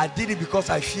 I did it because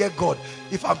I fear God.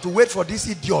 If I'm to wait for this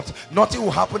idiot, nothing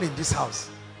will happen in this house.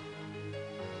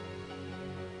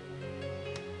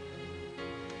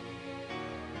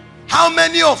 How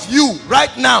many of you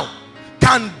right now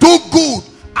can do good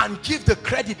and give the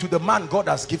credit to the man God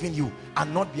has given you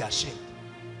and not be ashamed?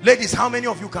 Ladies, how many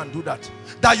of you can do that?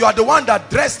 That you are the one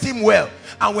that dressed him well,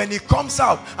 and when he comes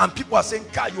out and people are saying,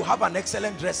 God, you have an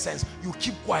excellent dress sense, you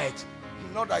keep quiet.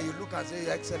 not that you look and say,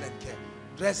 excellent care.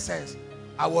 Dress sense.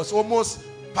 I was almost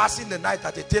passing the night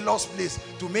at a tailor's place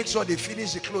to make sure they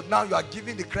finish the clothes. Now you are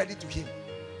giving the credit to him.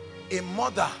 A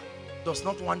mother does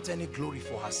not want any glory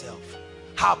for herself.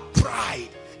 Her pride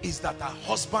is that her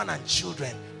husband and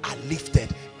children are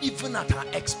lifted, even at her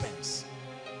expense.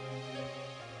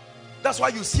 That's why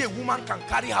you see a woman can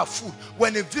carry her food.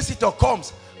 When a visitor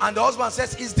comes and the husband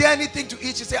says, is there anything to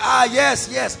eat? She says, yes,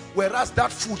 yes. Whereas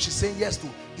that food she's saying yes to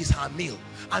is her meal.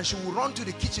 And she will run to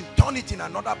the kitchen, turn it in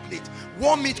another plate,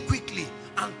 warm it quickly,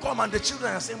 and come. And the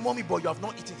children are saying, mommy, but you have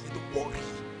not eaten. Don't worry.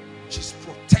 She's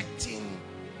protecting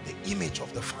the image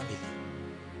of the family.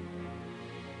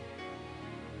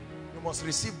 You must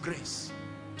receive grace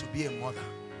to be a mother.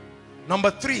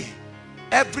 Number 3,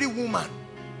 every woman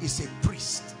is a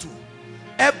priest too.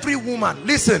 Every woman,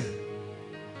 listen,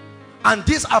 and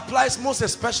this applies most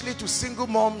especially to single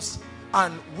moms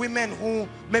and women who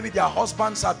maybe their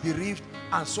husbands are bereaved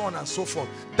and so on and so forth,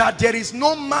 that there is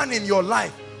no man in your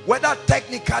life, whether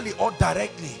technically or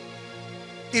directly.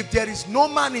 If there is no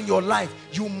man in your life,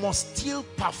 you must still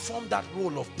perform that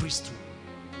role of priesthood.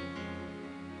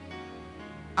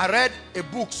 I read a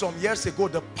book some years ago,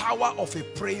 The Power of a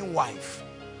Praying Wife,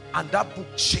 and that book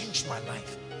changed my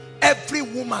life. Every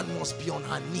woman must be on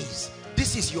her knees.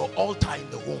 This is your altar in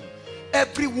the home.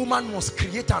 Every woman must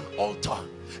create an altar,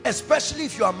 especially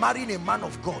if you are marrying a man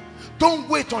of God. Don't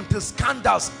wait until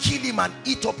scandals kill him and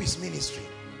eat up his ministry.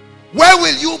 Where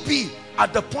will you be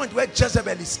at the point where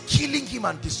Jezebel is killing him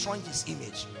and destroying his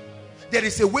image? There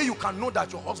is a way you can know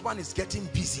that your husband is getting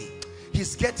busy.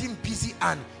 He's getting busy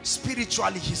and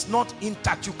spiritually he's not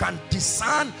intact. You can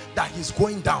discern that he's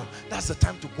going down. That's the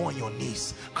time to go on your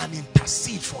knees and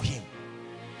intercede for him.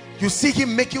 You see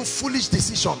him making foolish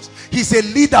decisions. He's a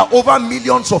leader over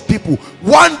millions of people.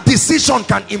 One decision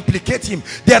can implicate him.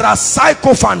 There are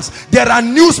sycophants, there are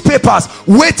newspapers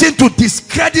waiting to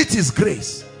discredit his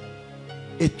grace.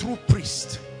 A true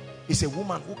priest is a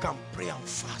woman who can pray and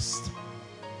fast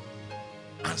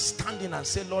and stand in and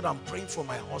say, Lord, I'm praying for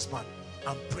my husband.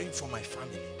 I'm praying for my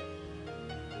family.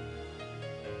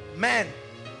 Men,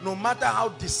 no matter how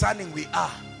discerning we are,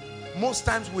 most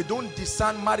times we don't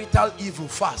discern marital evil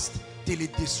fast till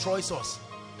it destroys us.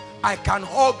 I can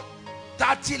hug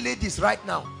 30 ladies right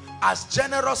now, as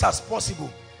generous as possible.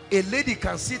 A lady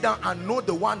can sit down and know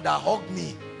the one that hugged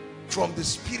me from the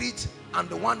spirit and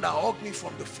the one that hugged me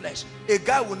from the flesh. A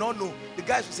guy will not know. The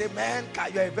guy will say, man, Kai,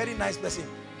 you're a very nice person.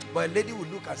 But a lady will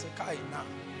look and say, Kai, nah,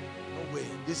 no way.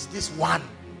 This one.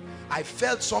 I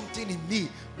felt something in me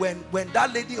when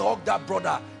that lady hugged that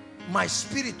brother. My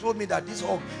spirit told me that this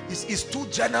hug is too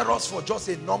generous for just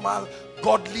a normal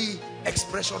godly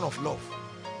expression of love.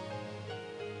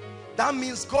 That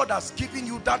means God has given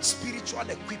you that spiritual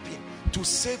equipping to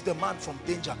save the man from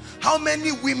danger. How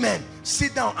many women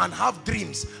sit down and have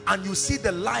dreams and you see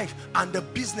the life and the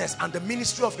business and the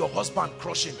ministry of your husband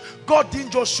crushing? God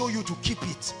didn't just show you to keep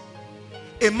it.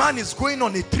 A man is going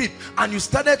on a trip and you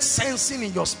started sensing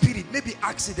in your spirit, maybe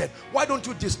accident. Why don't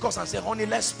you discuss and say, honey,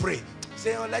 let's pray.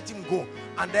 Say, oh, let him go.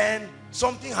 And then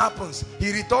something happens.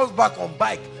 He returns back on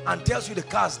bike and tells you the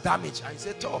car is damaged. And you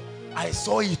say, oh, I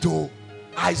saw it. Oh,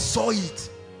 I saw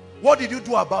it. What did you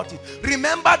do about it?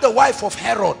 Remember the wife of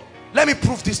Herod. Let me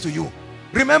prove this to you.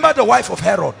 Remember the wife of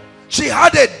Herod. She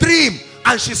had a dream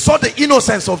and she saw the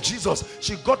innocence of Jesus.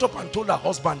 She got up and told her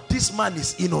husband, this man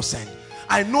is innocent.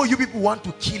 I know you people want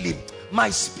to kill him. My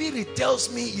spirit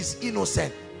tells me he's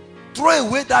innocent. Throw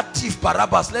away that thief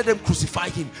Barabbas. Let them crucify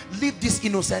him. Leave this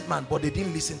innocent man. But they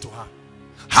didn't listen to her.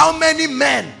 How many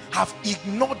men have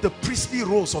ignored the priestly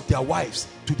roles of their wives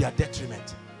to their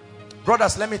detriment?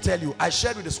 Brothers, let me tell you, I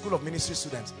shared with the School of Ministry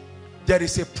students, there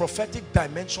is a prophetic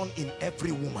dimension in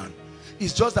every woman.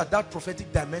 It's just that that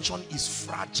prophetic dimension is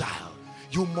fragile.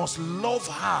 You must love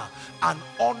her and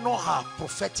honor her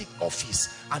prophetic office,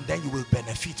 and then you will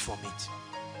benefit from it.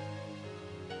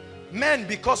 Men,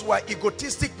 because we are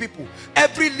egotistic people,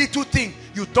 every little thing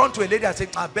you turn to a lady and say,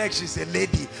 I beg, she's a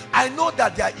lady. I know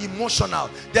that they are emotional.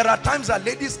 There are times that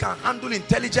ladies can handle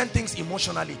intelligent things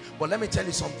emotionally. But let me tell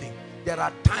you something. There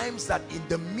are times that in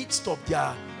the midst of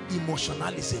their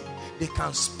emotionalism, they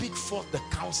can speak forth the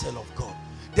counsel of God.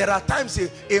 There are times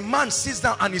a man sits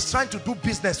down and is trying to do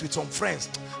business with some friends,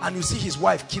 and you see his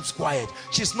wife keeps quiet.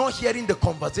 She's not hearing the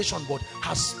conversation, but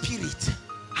her spirit,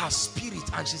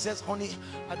 and she says, honey,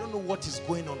 I don't know what is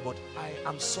going on, but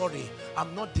I'm sorry.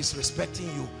 I'm not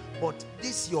disrespecting you, but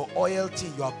this your oil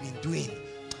thing you have been doing,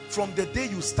 from the day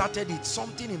you started it,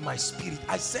 something in my spirit,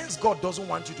 I sense God doesn't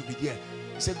want you to be there.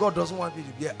 You say, God doesn't want me to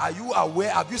be there. Are you aware?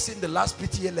 Have you seen the last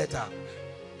PTA letter?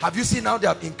 Have you seen how they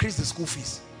have increased the school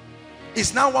fees?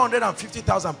 It's now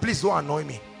 150,000. Please don't annoy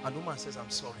me. And the woman says, I'm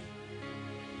sorry.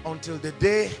 Until the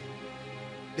day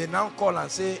they now call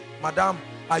and say, Madam,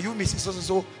 are you Mrs.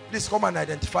 So-so-so? Please come and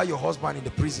identify your husband in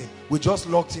the prison. We just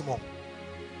locked him up.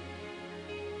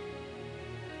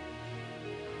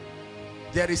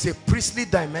 There is a priestly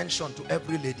dimension to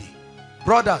every lady.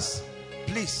 Brothers,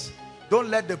 please, don't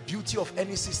let the beauty of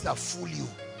any sister fool you.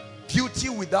 Beauty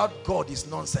without God is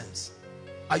nonsense.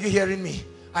 Are you hearing me?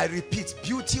 I repeat,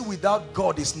 beauty without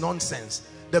God is nonsense.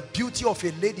 The beauty of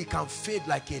a lady can fade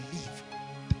like a leaf.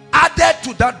 Added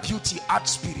to that beauty, add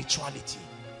spirituality.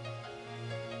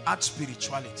 Add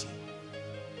spirituality.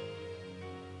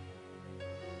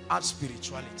 Add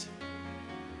spirituality.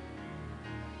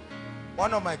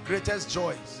 One of my greatest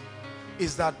joys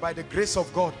is that by the grace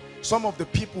of God, some of the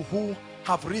people who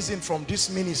have risen from this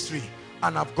ministry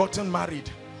and have gotten married,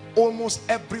 almost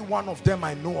every one of them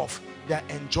I know of, they are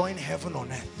enjoying heaven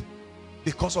on earth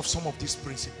because of some of these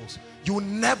principles. You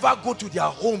never go to their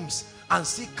homes and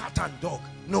see cat and dog.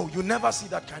 No, you never see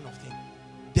that kind of thing.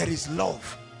 There is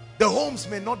love. The homes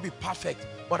may not be perfect,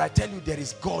 but I tell you, there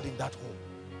is God in that home.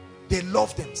 They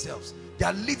love themselves. They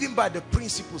are living by the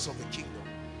principles of the kingdom.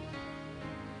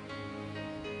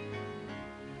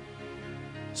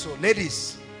 So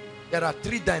ladies, there are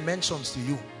 3 dimensions to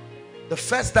you. The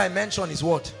first dimension is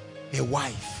what? A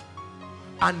wife.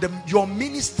 And your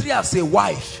ministry as a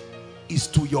wife is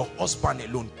to your husband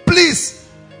alone. Please,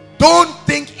 don't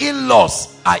think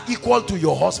in-laws are equal to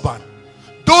your husband.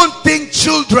 Don't think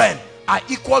children are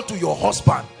equal to your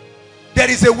husband. There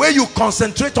is a way you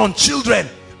concentrate on children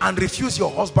and refuse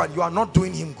your husband. You are not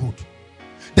doing him good.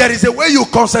 There is a way you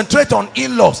concentrate on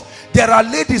in-laws. There are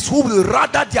ladies who will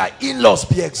rather their in-laws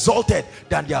be exalted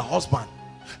than their husband.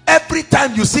 Every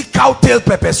time you see cow-tail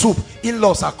pepper soup,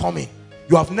 in-laws are coming.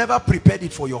 You have never prepared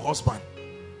it for your husband.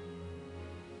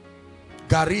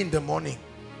 Gari in the morning,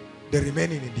 the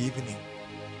remaining in the evening.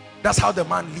 That's how the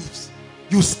man lives.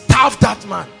 You starve that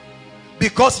man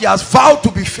because he has vowed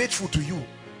to be faithful to you.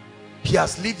 He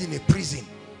has lived in a prison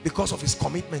because of his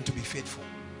commitment to be faithful.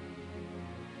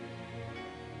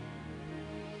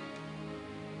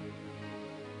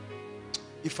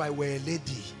 If I were a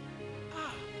lady,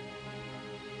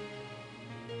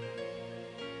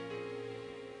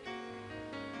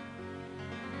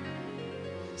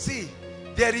 see,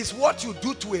 there is what you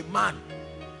do to a man.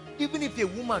 Even if a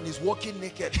woman is walking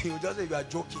naked, you just say you are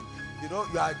joking. You know,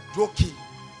 you are joking.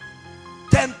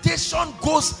 Temptation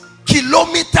goes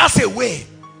kilometers away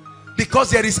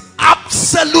because there is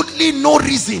absolutely no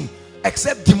reason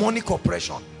except demonic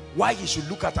oppression why he should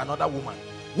look at another woman.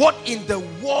 What in the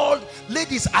world?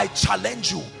 Ladies, I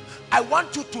challenge you. I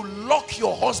want you to lock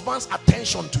your husband's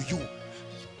attention to you.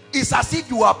 It's as if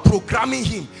you are programming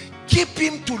him. Keep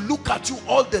him to look at you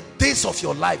all the days of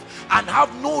your life and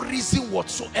have no reason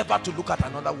whatsoever to look at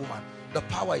another woman. The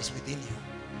power is within you.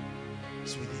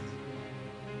 It's within you.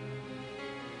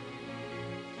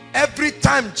 Every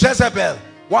time Jezebel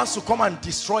wants to come and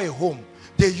destroy a home,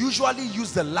 they usually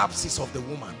use the lapses of the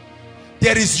woman.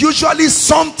 There is usually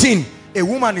something a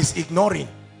woman is ignoring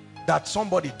that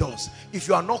somebody does. If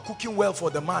you are not cooking well for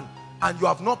the man and you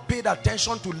have not paid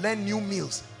attention to learn new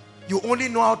meals, you only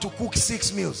know how to cook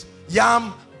 6 meals: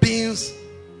 yam, beans,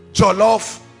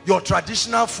 jollof, your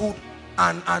traditional food,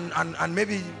 and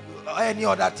maybe any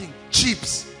other thing,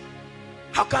 chips.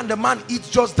 How can the man eat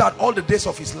just that all the days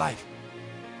of his life?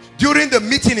 During the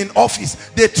meeting in office,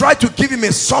 they try to give him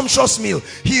a sumptuous meal.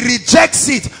 He rejects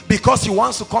it because he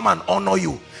wants to come and honor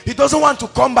you. He doesn't want to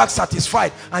come back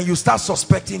satisfied and you start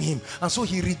suspecting him. And so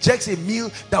he rejects a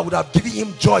meal that would have given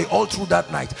him joy all through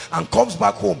that night and comes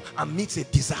back home and meets a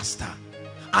disaster.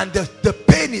 And the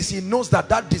pain is he knows that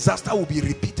that disaster will be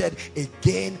repeated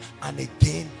again and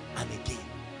again and again.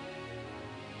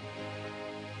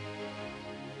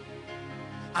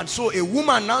 And so a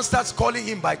woman now starts calling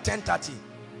him by 10:30.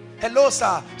 Hello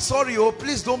sir, sorry, oh,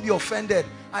 please don't be offended.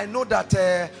 I know that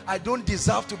I don't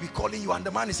deserve to be calling you. And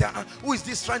the man is saying, who is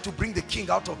this trying to bring the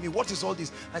king out of me? What is all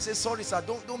this? I say, sorry sir,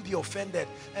 don't be offended.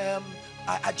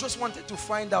 I just wanted to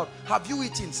find out, have you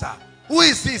eaten, sir? Who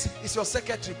is this? It's your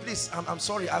secretary. Please, I'm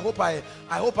sorry. I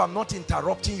hope I'm not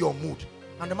interrupting your mood.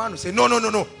 And the man will say, no,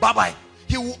 bye-bye.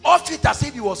 He will off it as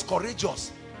if he was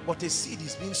courageous. But a seed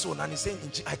is being sown and he's saying,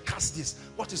 I cast this.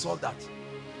 What is all that?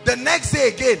 The next day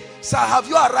again, sir, have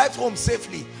you arrived home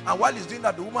safely? And while he's doing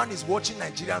that, the woman is watching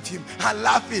Nigerian film and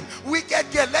laughing.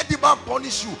 Wicked girl, let the man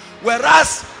punish you.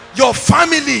 Whereas your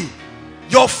family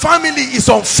is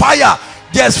on fire.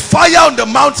 There's fire on the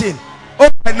mountain.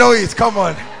 Oh, I know it. Come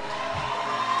on.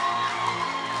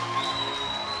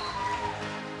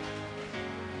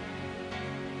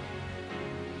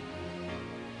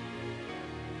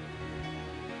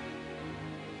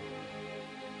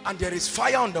 and there is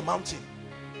fire on the mountain.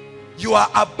 You are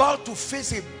about to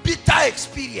face a bitter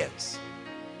experience.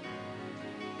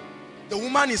 The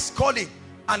woman is calling,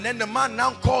 and then the man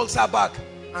now calls her back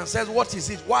and says, what is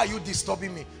it? Why are you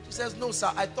disturbing me? She says, no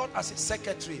sir, I thought as a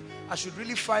secretary I should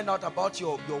really find out about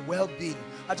your well-being.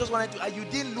 I just wanted to, you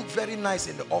didn't look very nice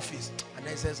in the office. And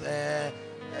then he says,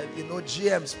 you know,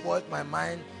 GM spoiled my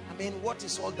mind. I mean, what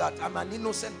is all that? I'm an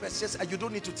innocent person. You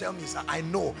don't need to tell me, sir. I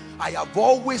know. I have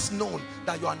always known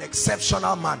that you're an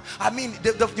exceptional man. I mean,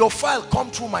 your file come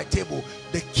through my table.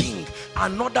 The king,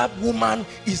 another woman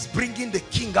is bringing the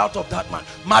king out of that man.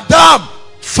 Madam,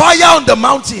 fire on the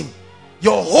mountain.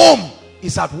 Your home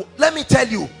is at war. Let me tell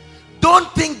you,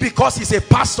 don't think because he's a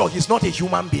pastor, he's not a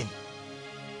human being.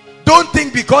 Don't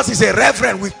think because he's a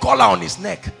reverend with collar on his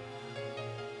neck.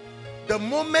 The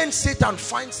moment Satan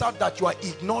finds out that you are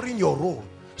ignoring your role,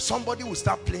 somebody will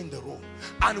start playing the role.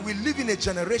 And we live in a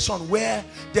generation where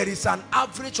there is an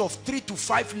average of 3 to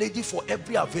 5 ladies for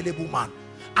every available man.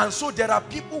 And so there are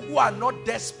people who are not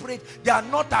desperate. They are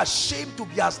not ashamed to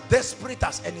be as desperate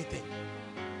as anything.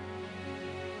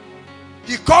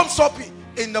 He comes up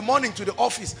in the morning to the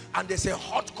office and there's a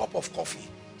hot cup of coffee.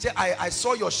 Say, I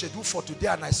saw your schedule for today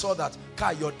and I saw that,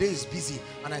 Kai, your day is busy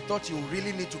and I thought you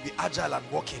really need to be agile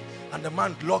and working. And the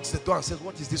man locks the door and says,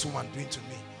 what is this woman doing to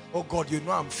me? Oh God, you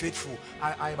know I'm faithful.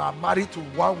 I am married to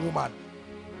one woman.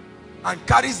 And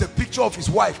carries the picture of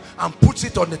his wife and puts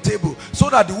it on the table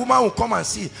so that the woman will come and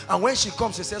see. And when she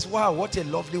comes, she says, wow, what a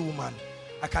lovely woman.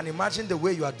 I can imagine the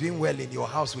way you are doing well in your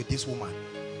house with this woman.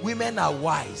 Women are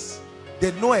wise.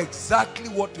 They know exactly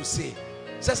what to say.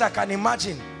 Says, I can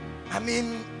imagine. I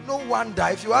mean, no wonder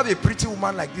if you have a pretty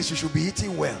woman like this, you should be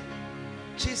eating well.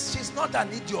 She's not an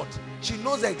idiot. She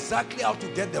knows exactly how to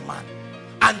get the man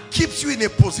and keeps you in a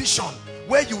position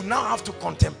where you now have to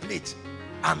contemplate.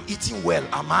 I'm eating well.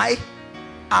 Am I?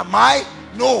 Am I?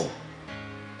 No.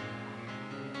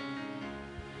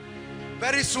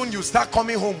 Very soon you start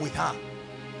coming home with her.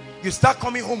 You start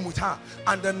coming home with her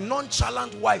and the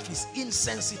nonchalant wife is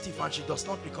insensitive and she does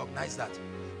not recognize that.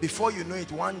 Before you know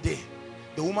it, one day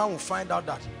the woman will find out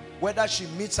that whether she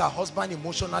meets her husband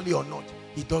emotionally or not,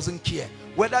 he doesn't care.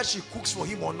 Whether she cooks for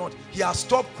him or not, he has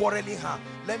stopped quarreling her.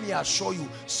 Let me assure you,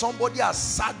 somebody has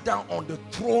sat down on the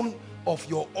throne of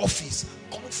your office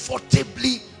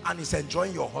comfortably and is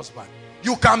enjoying your husband.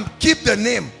 You can keep the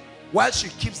name while she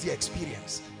keeps the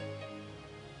experience.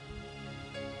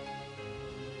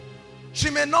 She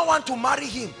may not want to marry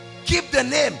him. Keep the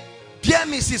name, dear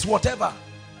Mrs. whatever,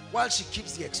 while she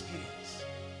keeps the experience.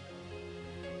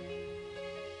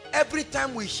 Every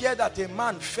time we hear that a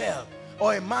man fell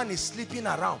or a man is sleeping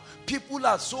around, people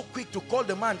are so quick to call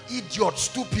the man idiot,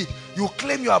 stupid. You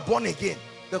claim you are born again.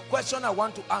 The question I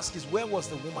want to ask is, where was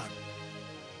the woman?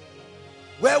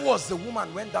 Where was the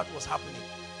woman when that was happening?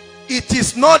 It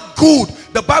is not good.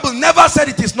 The Bible never said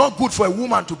it is not good for a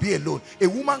woman to be alone. A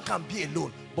woman can be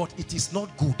alone, but it is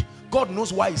not good. God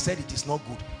knows why he said it is not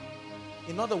good.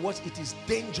 In other words, it is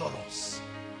dangerous.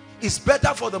 It's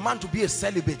better for the man to be a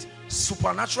celibate.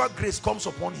 Supernatural grace comes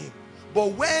upon him.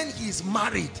 But when he's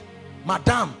married,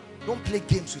 madam, don't play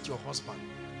games with your husband.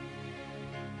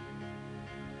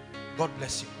 God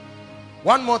bless you.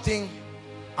 One more thing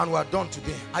and we're done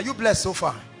today. Are you blessed so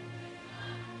far?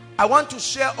 I want to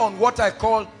share on what I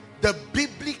call the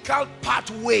biblical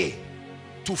pathway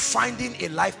to finding a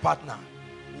life partner.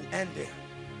 We'll end there.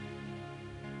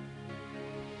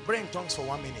 Pray in tongues for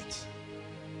 1 minute.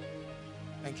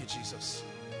 Thank you, Jesus.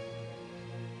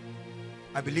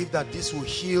 I believe that this will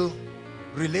heal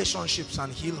relationships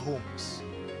and heal homes.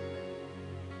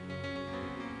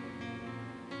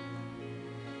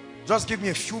 Just give me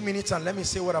a few minutes and let me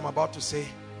say what I'm about to say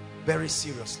very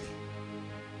seriously.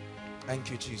 Thank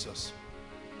you, Jesus.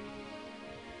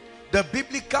 The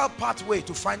biblical pathway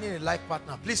to finding a life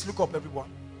partner. Please look up, everyone.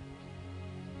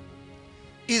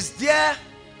 Is there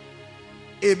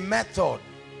a method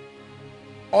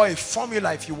or a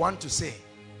formula, if you want to say,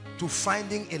 to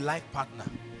finding a life partner?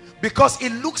 Because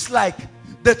it looks like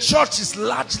the church is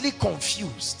largely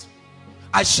confused.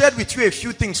 I shared with you a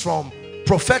few things from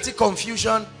prophetic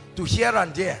confusion to here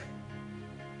and there.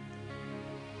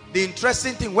 The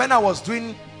interesting thing, when I was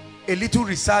doing a little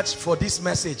research for this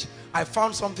message, I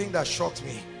found something that shocked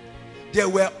me. There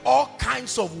were all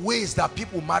kinds of ways that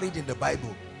people married in the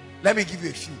Bible. Let me give you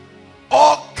a few.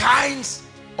 All kinds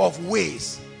of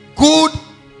ways. Good,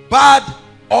 bad,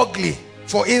 ugly.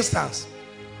 For instance,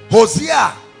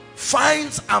 Hosea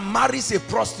finds and marries a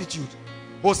prostitute.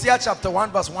 Hosea chapter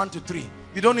 1 verse 1 to 3.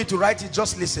 You don't need to write it,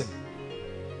 just listen.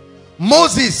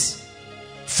 Moses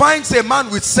finds a man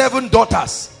with 7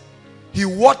 daughters. He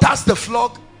waters the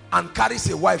flock and carries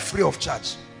a wife free of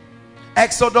charge.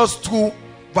 Exodus 2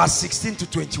 verse 16 to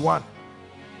 21.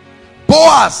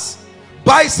 Boaz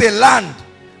buys a land,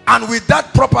 and with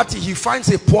that property he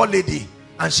finds a poor lady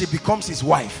and she becomes his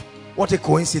wife. What a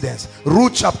coincidence.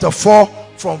 Ruth chapter 4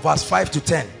 from verse 5 to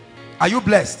 10. Are you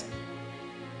blessed?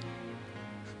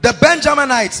 The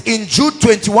Benjaminites in Jude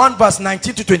 21 verse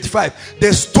 19 to 25,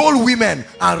 they stole women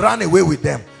and ran away with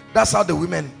them. That's how the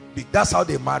women, that's how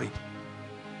they married.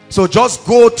 So just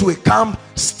go to a camp,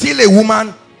 steal a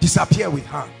woman, disappear with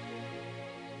her.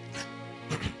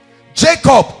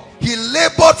 Jacob, he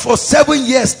labored for 7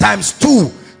 years times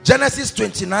 2. Genesis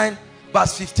 29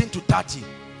 verse 15 to 30.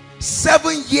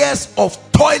 7 years of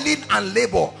toiling and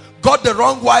labor. Got the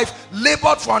wrong wife,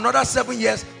 labored for another 7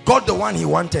 years, got the one he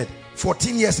wanted.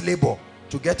 14 years labor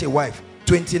to get a wife.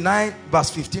 29 verse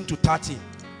 15 to 30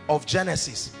 of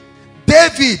Genesis.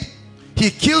 David, he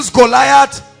kills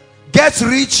Goliath, gets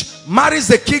rich, marries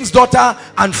the king's daughter,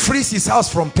 and frees his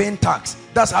house from paying tax.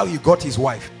 That's how he got his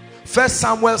wife. 1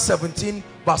 Samuel 17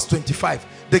 verse 25.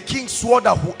 The king swore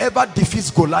that whoever defeats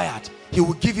Goliath, he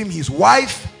will give him his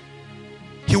wife,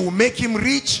 he will make him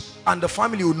rich, and the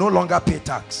family will no longer pay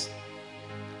tax.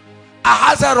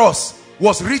 Ahasuerus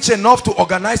was rich enough to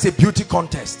organize a beauty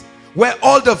contest where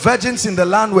all the virgins in the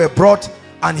land were brought,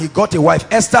 and he got a wife.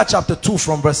 Esther chapter 2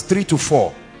 from verse 3 to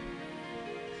 4.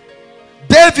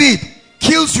 David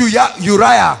kills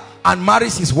Uriah and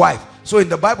marries his wife. So in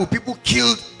the Bible, people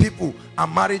killed people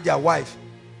and married their wife.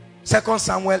 2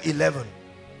 Samuel 11.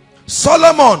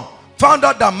 Solomon found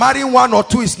out that marrying 1 or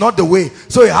 2 is not the way,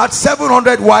 so he had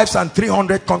 700 wives and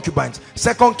 300 concubines.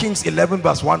 2 Kings 11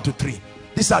 verse 1 to 3.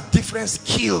 These are different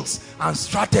skills and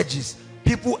strategies.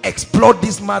 People explore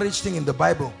this marriage thing in the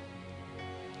Bible.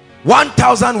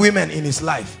 1,000 women in his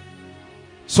life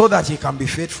so that he can be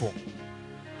faithful.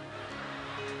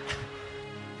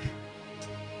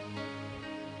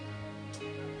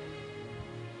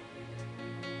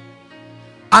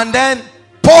 And then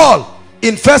Paul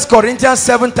in 1 Corinthians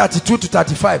 7 32 to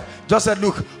 35 just said,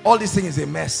 look, all this thing is a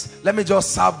mess. Let me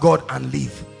just serve God and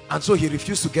live. And so he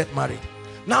refused to get married.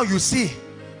 Now you see,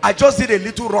 I just did a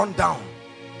little rundown.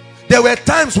 There were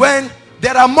times when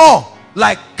there are more,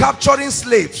 like capturing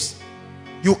slaves.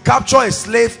 You capture a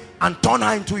slave and turn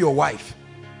her into your wife.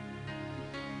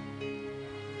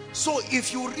 So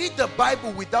if you read the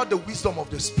Bible without the wisdom of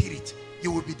the Spirit,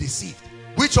 you will be deceived.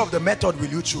 Which of the method will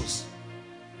you choose?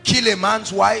 Kill a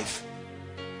man's wife,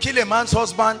 kill a man's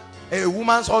husband, a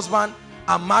woman's husband,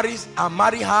 and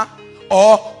marry her,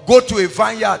 or go to a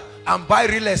vineyard and buy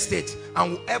real estate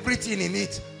and everything in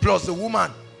it plus the woman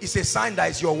is a sign that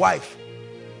is your wife,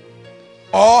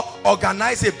 or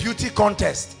organize a beauty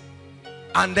contest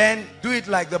and then do it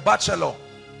like the Bachelor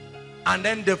and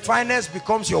then the finest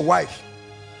becomes your wife,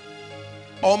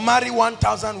 or marry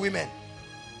 1,000 women,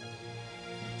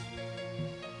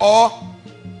 or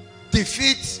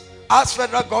defeat, ask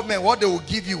federal government what they will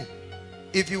give you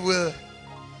if you will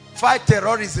fight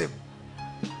terrorism.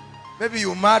 Maybe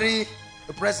you marry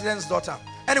the president's daughter.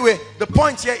 Anyway, the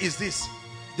point here is this: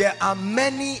 there are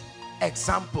many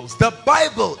examples. The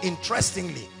Bible,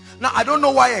 interestingly, now I don't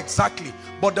know why exactly,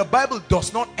 but the Bible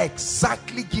does not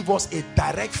exactly give us a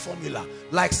direct formula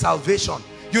like salvation.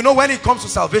 You know, when it comes to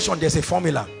salvation, there's a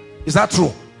formula. Is that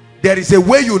true? There is a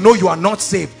way you know you are not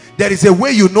saved. There is a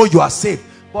way you know you are saved.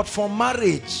 But for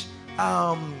marriage,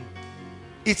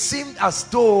 it seemed as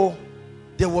though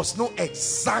there was no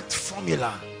exact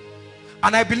formula.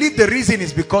 And I believe the reason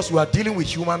is because we are dealing with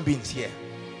human beings here.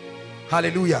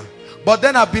 Hallelujah. But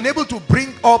then I've been able to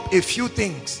bring up a few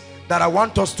things that I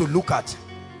want us to look at.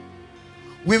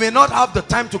 We may not have the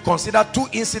time to consider 2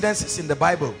 incidences in the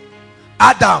Bible.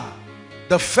 Adam,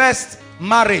 the first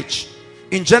marriage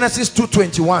in Genesis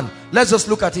 2:21. Let's just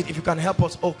look at it if you can help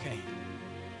us. Okay.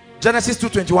 Genesis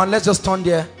 2:21. Let's just turn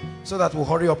there so that we'll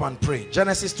hurry up and pray.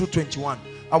 Genesis 2:21.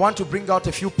 I want to bring out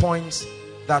a few points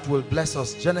that will bless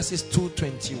us. Genesis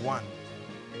 2:21.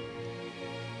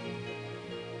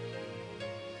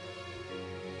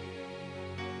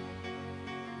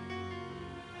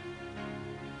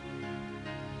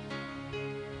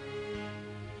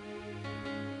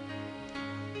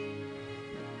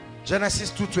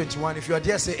 Genesis 2:21. If you are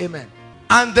there, say amen.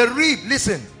 And the rib,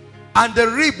 listen, and the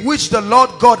rib which the Lord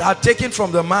God had taken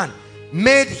from the man,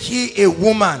 made he a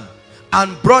woman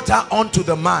and brought her unto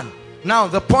the man. Now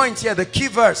the point here, the key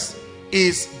verse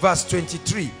is verse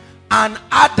 23. And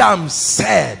Adam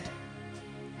said,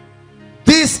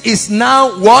 this is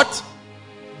now what?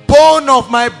 Bone of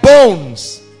my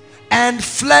bones and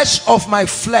flesh of my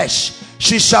flesh.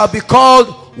 She shall be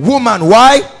called woman.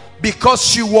 Why? Because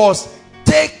she was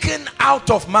taken out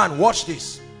of man. Watch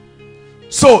this.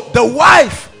 So the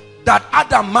wife that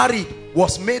Adam married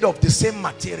was made of the same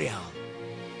material,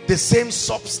 the same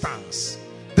substance,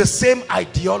 the same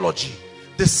ideology,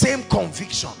 the same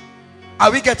conviction.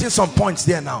 Are we getting some points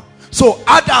there now? So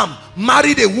Adam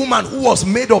married a woman who was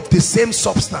made of the same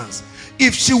substance.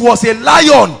 If she was a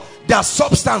lion, their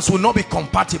substance will not be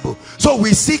compatible. So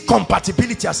we see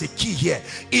compatibility as a key here.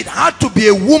 It had to be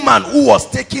a woman who was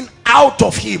taken out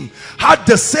of him, had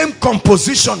the same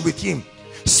composition with him.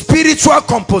 Spiritual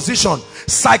composition,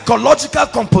 psychological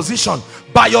composition,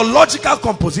 biological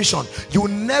composition. You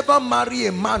never marry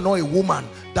a man or a woman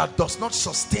that does not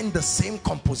sustain the same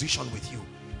composition with you.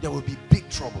 There will be big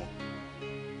trouble.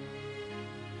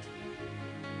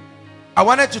 I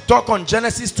wanted to talk on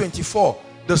Genesis 24,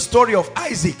 the story of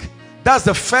Isaac. That's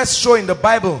the first show in the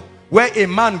Bible where a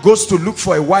man goes to look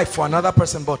for a wife for another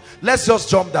person. But let's just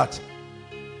jump that.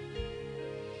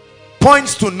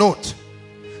 Points to note.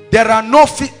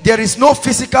 There is no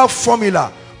physical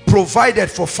formula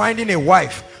provided for finding a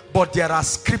wife, but there are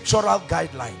scriptural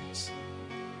guidelines.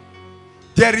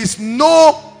 There is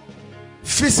no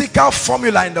physical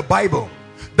formula in the Bible.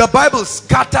 The Bible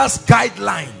scatters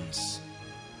guidelines,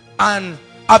 and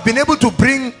I've been able to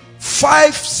bring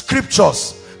 5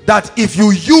 scriptures that if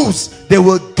you use, they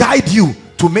will guide you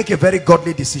to make a very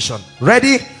godly decision.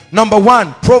 Ready? Number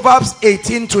 1, Proverbs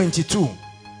 18:22.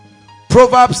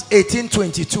 Proverbs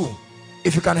 18:22.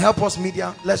 If you can help us,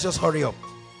 media, let's just hurry up.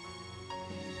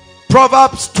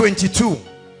 Proverbs 22.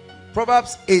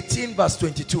 Proverbs 18 verse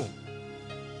 22.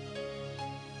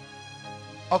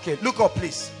 Okay, look up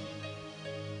please.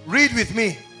 Read with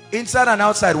me, inside and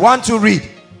outside. 1, 2, read.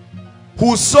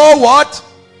 Whoso what?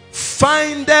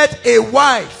 Findeth a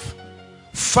wife,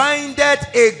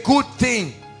 findeth a good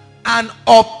thing, and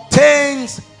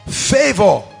obtains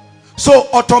favor. So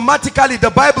automatically the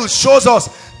Bible shows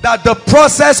us that the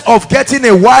process of getting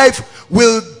a wife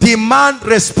will demand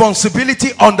responsibility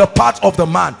on the part of the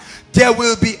man. There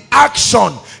will be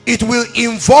action. It will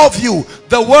involve you.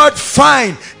 The word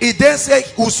find, it then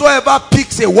says whosoever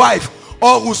picks a wife,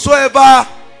 or whosoever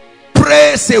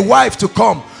prays a wife to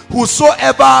come,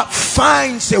 whosoever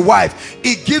finds a wife.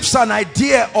 It gives an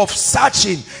idea of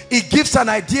searching. It gives an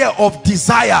idea of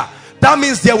desire. That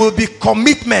means there will be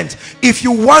commitment. If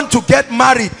you want to get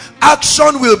married,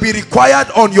 action will be required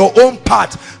on your own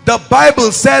part. The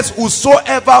Bible says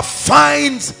whosoever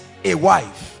finds a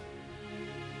wife.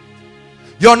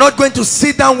 You're not going to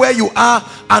sit down where you are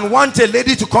and want a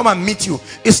lady to come and meet you.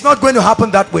 It's not going to happen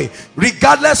that way.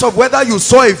 Regardless of whether you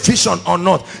saw a vision or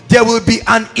not, there will be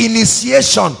an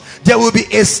initiation. There will be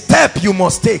a step you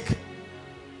must take.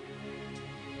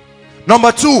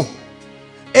 Number 2,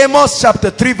 Amos chapter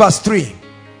 3 verse 3.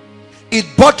 It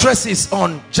buttresses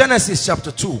on Genesis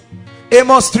chapter 2.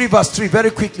 Amos 3 verse 3. Very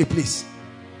quickly please.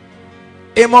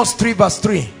 Amos 3 verse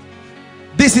 3.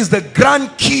 This is the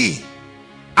grand key,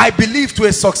 I believe, to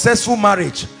a successful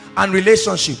marriage and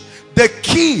relationship. The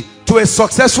key to a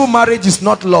successful marriage is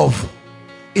not love.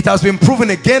 It has been proven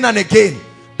again and again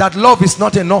that love is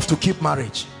not enough to keep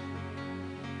marriage.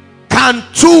 Can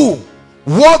two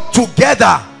work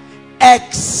together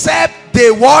except they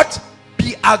what?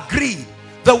 Be agreed.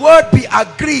 The word be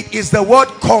agreed is the word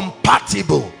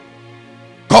compatible.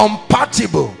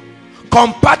 Compatible.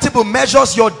 Compatible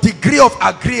measures your degree of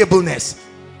agreeableness.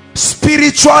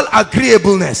 Spiritual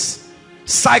agreeableness,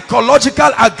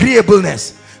 psychological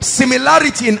agreeableness,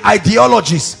 similarity in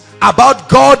ideologies about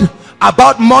God,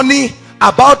 about money,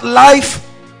 about life,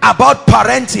 about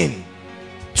parenting.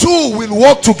 Two will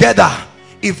work together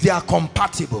if they are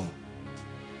compatible.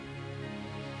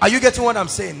 Are you getting what I'm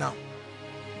saying now?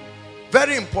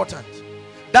 Very important.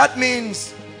 That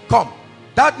means,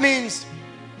 that means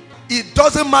it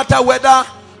doesn't matter whether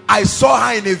I saw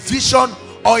her in a vision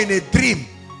or in a dream.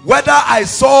 Whether I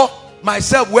saw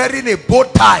myself wearing a bow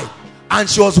tie and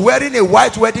she was wearing a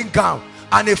white wedding gown,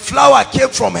 and a flower came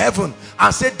from heaven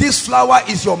and said, this flower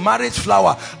is your marriage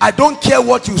flower. I don't care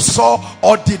what you saw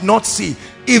or did not see.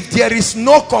 If there is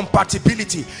no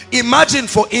compatibility, imagine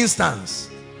for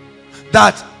instance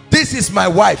that this is my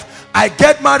wife. I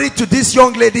get married to this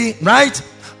young lady, right?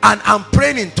 And I'm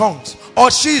praying in tongues, or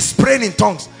she is praying in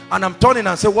tongues, and I'm turning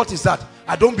and say, what is that?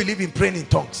 I don't believe in praying in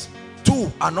tongues.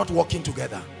 Two are not working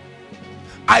together.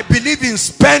 I believe in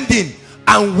spending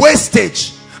and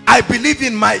wastage. I believe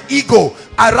in my ego.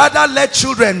 I rather let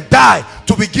children die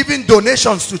to be giving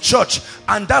donations to church,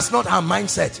 and that's not her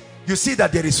mindset. You see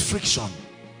that there is friction.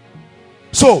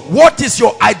 So what is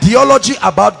your ideology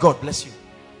about God? Bless you.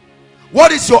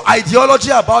 What is your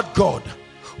ideology about God?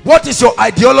 What is your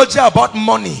ideology about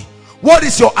money? What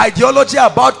is your ideology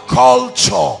about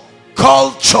culture?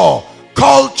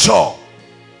 Culture.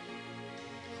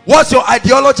 What's your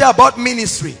ideology about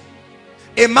ministry?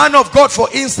 A man of God, for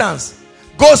instance,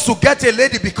 goes to get a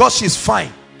lady because she's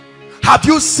fine. Have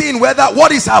you seen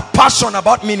what is her passion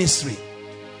about ministry?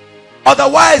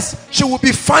 Otherwise, she will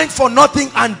be fine for nothing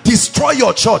and destroy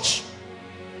your church.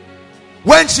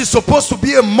 When she's supposed to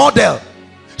be a model,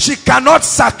 she cannot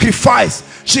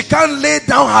sacrifice. She can't lay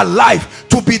down her life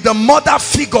to be the mother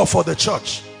figure for the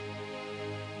church.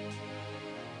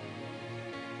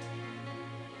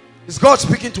 Is God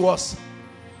speaking to us?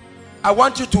 I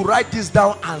want you to write this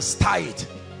down and star it.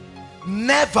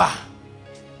 Never,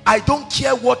 I don't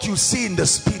care what you see in the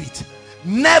spirit,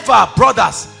 never,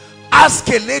 brothers, ask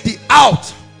a lady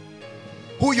out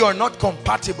who you are not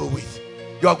compatible with.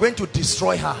 You are going to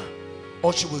destroy her,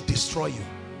 or she will destroy you.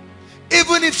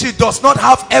 Even if she does not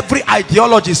have every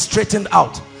ideology straightened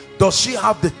out, does she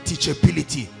have the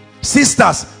teachability?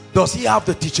 Sisters, does he have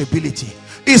the teachability?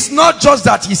 It's not just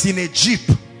that he's in a jeep.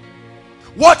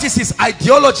 What is his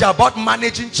ideology about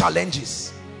managing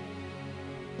challenges?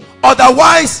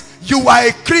 Otherwise, you are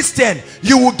a Christian,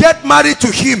 you will get married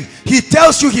to him, he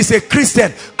tells you he's a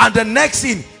Christian, and the next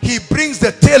thing, he brings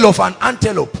the tail of an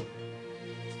antelope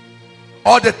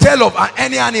or the tail of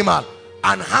any animal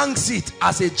and hangs it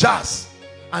as a jazz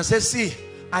and says, see,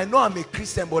 I know I'm a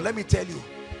Christian, but let me tell you,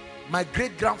 my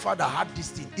great-grandfather had this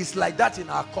thing. It's like that in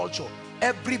our culture.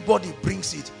 Everybody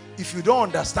brings it. If you don't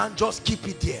understand, just keep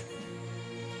it there.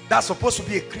 That's supposed to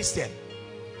be a Christian.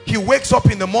 He wakes up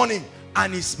in the morning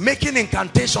and is making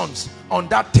incantations on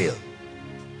that tail,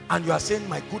 and you are saying,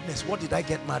 my goodness, what did I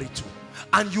get married to?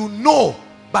 And you know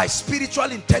by spiritual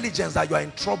intelligence that you are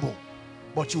in trouble,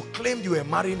 but you claimed you were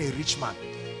marrying a rich man.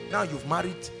 Now you've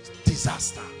married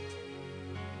disaster.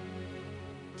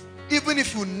 Even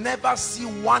if you never see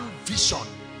one vision,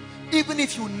 even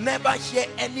if you never hear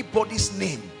anybody's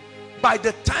name, by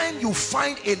the time you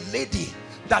find a lady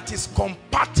that is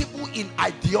compatible in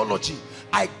ideology,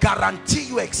 I guarantee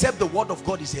you, except the word of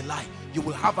God is a lie, you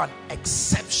will have an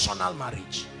exceptional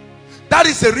marriage. That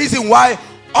is the reason why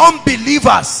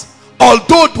unbelievers,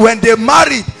 although when they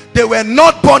married, they were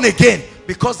not born again,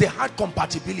 because they had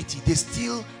compatibility, they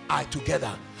still are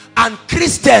together. And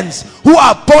Christians who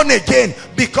are born again,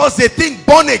 because they think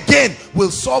born again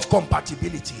will solve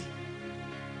compatibility.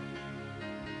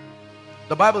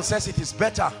 The Bible says it is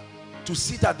better to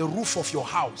sit at the roof of your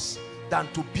house than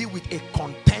to be with a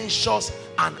contentious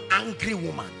and angry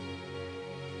woman.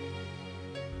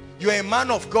 You're a man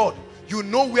of God, you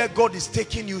know where God is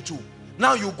taking you to.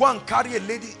 Now you go and carry a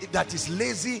lady that is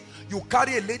lazy, you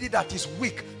carry a lady that is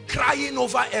weak, crying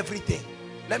over everything.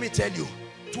 Let me tell you,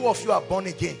 two of you are born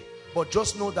again, but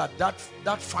just know that that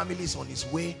family is on its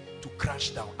way to crash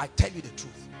down. I tell you the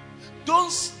truth.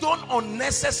 Don't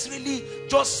unnecessarily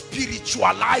just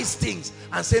spiritualize things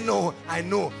and say, no, I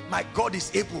know my God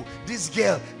is able. This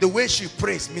girl, the way she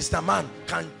prays, Mr. Man,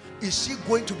 is she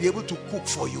going to be able to cook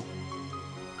for you?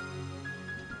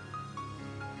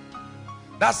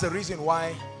 That's the reason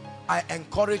why I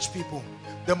encourage people,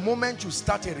 the moment you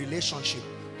start a relationship,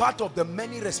 part of the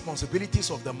many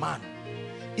responsibilities of the man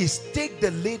is take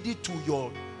the lady to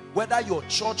whether your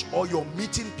church or your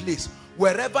meeting place,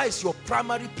 wherever is your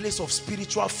primary place of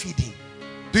spiritual feeding.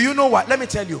 Do you know what? Let me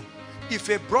tell you, if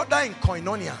a brother in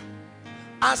koinonia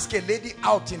asks a lady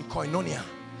out in koinonia,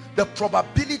 the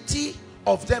probability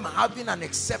of them having an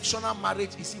exceptional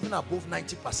marriage is even above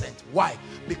 90%. Why?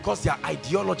 Because their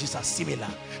ideologies are similar.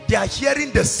 They are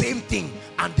hearing the same thing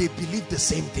and they believe the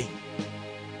same thing.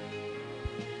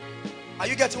 Are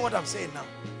you getting what I'm saying now?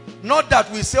 Not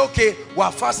that we say, okay, we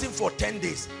are fasting for 10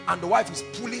 days and the wife is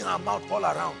pulling her mouth all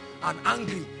around and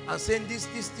angry and saying this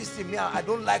thing, I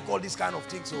don't like all these kind of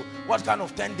things. So what kind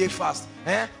of 10-day fast?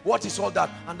 What is all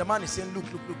that? And the man is saying, look,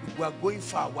 we are going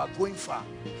far, we are going far.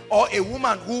 Or a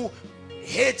woman who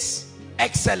hates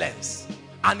excellence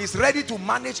and is ready to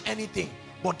manage anything,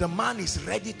 but the man is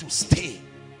ready to stay.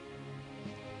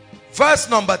 Verse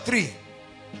number 3.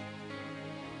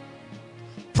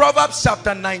 Proverbs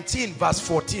chapter 19 verse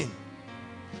 14.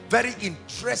 Very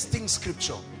interesting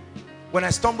scripture. When I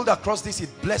stumbled across this, it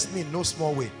blessed me in no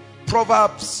small way.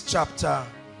 Proverbs chapter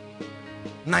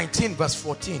 19 verse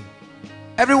 14.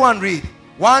 Everyone read.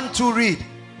 1, 2, read.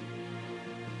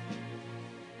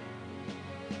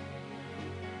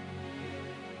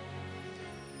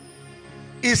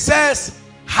 It says,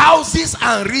 houses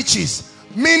and riches,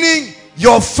 meaning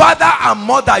your father and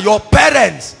mother, your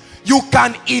parents, you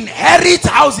can inherit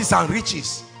houses and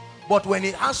riches, but when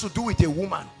it has to do with a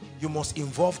woman, you must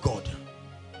involve God.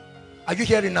 Are you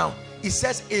hearing now? It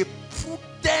says a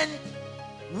prudent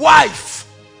wife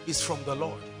is from the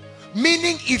Lord,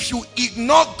 meaning if you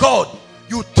ignore God,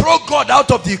 you throw God out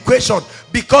of the equation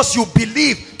because you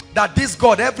believe that this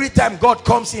God, every time God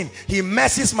comes in, he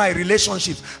messes my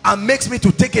relationships and makes me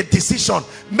to take a decision.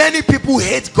 Many people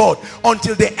hate God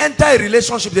until they enter a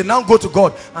relationship. They now go to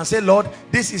God and say, Lord,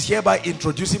 this is hereby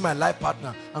introducing my life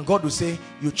partner. And God will say,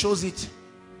 you chose it,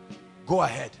 go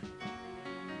ahead.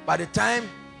 By the time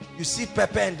you see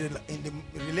Pepper in the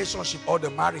relationship or the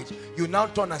marriage, you now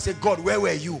turn and say, God, where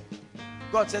were you?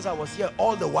 God says, I was here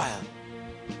all the while.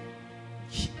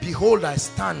 Behold, I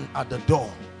stand at the door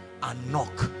and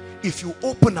knock. If you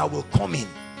open, I will come in.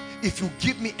 If you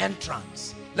give me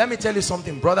entrance. Let me tell you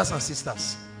something, brothers and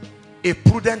sisters. A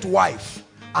prudent wife,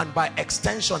 and by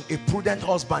extension a prudent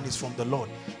husband, is from the Lord.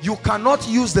 You cannot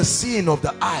use the seeing of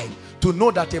the eye to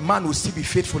know that a man will still be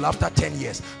faithful after 10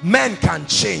 years. Men can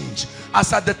change.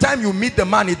 As at the time you meet the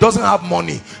man, he doesn't have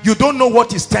money. You don't know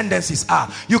what his tendencies are.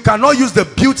 You cannot use the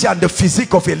beauty and the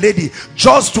physique of a lady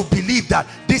just to believe that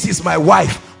this is my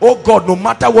wife. Oh God, no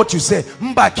matter what you say,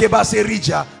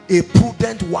 a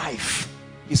prudent wife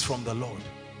is from the Lord.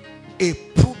 A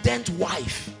prudent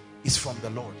wife is from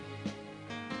the Lord.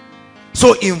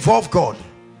 So involve God.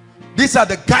 These are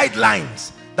the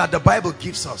guidelines that the Bible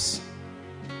gives us.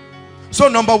 So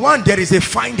number one, there is a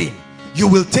finding. You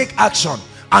will take action.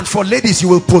 And for ladies, you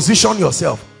will position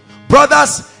yourself.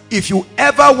 Brothers, if you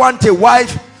ever want a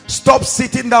wife, stop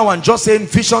sitting down and just saying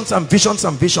visions and visions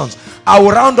and visions. I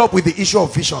will round up with the issue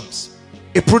of visions.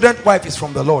 A prudent wife is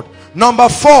from the Lord. Number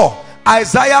four,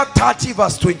 Isaiah 30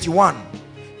 verse 21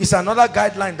 is another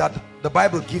guideline that the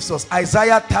Bible gives us.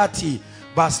 Isaiah 30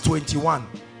 verse 21.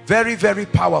 Very, very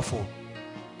powerful.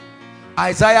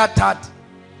 Isaiah 30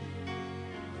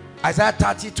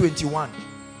 21.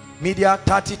 Media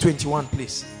 30 21,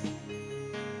 please.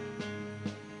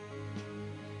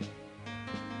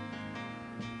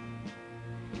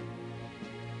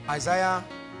 Isaiah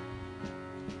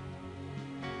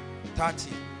 30.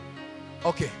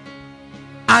 Okay.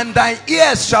 And thine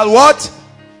ears shall what?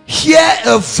 Hear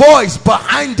a voice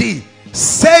behind thee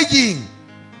saying,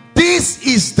 this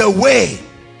is the way,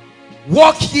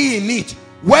 walk ye in it.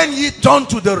 When ye turn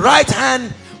to the right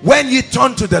hand, when ye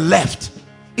turn to the left,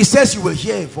 it says you will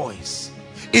hear a voice.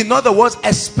 In other words,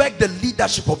 expect the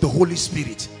leadership of the Holy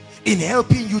Spirit in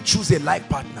helping you choose a life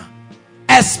partner.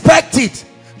 Expect it.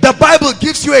 The Bible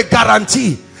gives you a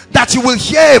guarantee that you will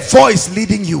hear a voice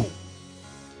leading you.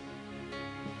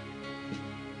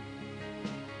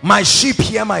 My sheep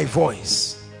hear my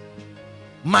voice.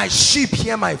 My sheep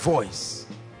hear my voice.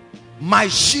 My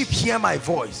sheep hear my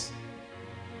voice.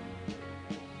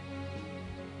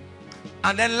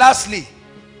 And then lastly,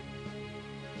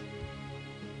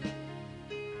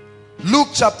 Luke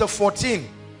chapter 14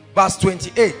 verse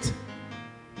 28.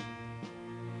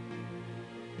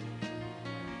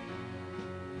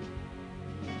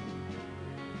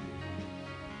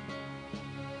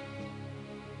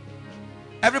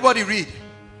 Everybody read.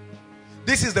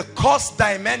 This is the cost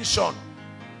dimension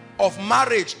of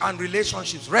marriage and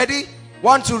relationships. Ready?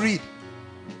 Want to read?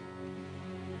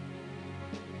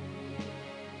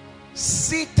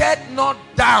 Seated not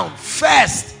down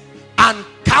first and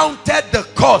counted the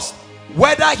cost,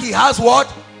 whether he has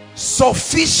what?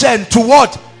 Sufficient to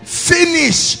what?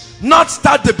 Finish. Not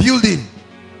start the building,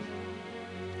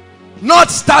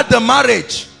 not start the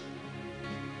marriage.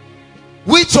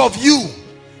 Which of you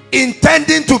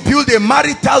intending to build a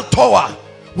marital tower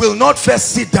will not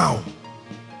first sit down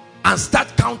and start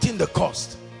counting the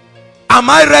cost? Am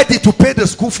I ready to pay the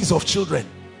school fees of children?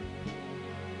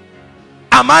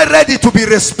 Am I ready to be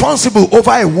responsible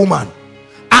over a woman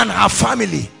and her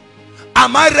family?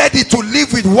 Am I ready to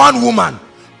live with one woman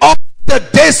all the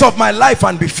days of my life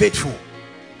and be faithful?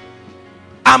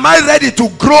 Am I ready to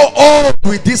grow old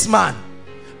with this man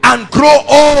and grow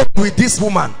old with this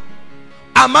woman?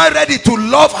 Am I ready to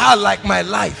love her like my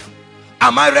life?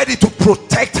 Am I ready to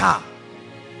protect her?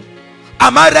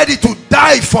 Am I ready to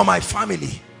die for my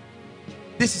family?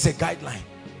 This is a guideline.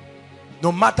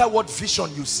 No matter what vision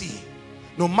you see,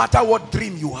 no matter what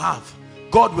dream you have,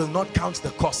 God will not count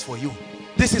the cost for you.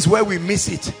 This is where we miss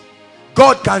it.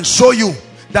 God can show you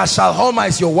that Shalom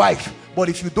is your wife, but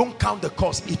if you don't count the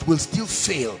cost, it will still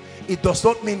fail. It does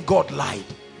not mean God lied.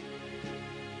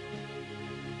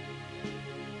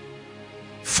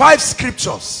 5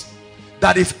 scriptures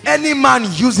that if any man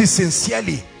uses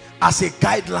sincerely as a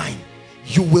guideline,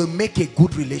 you will make a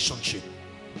good relationship.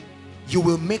 You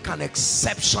will make an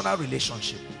exceptional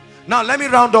relationship. Now let me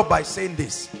round up by saying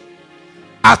this.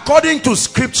 According to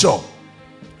scripture,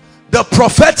 the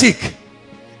prophetic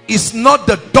is not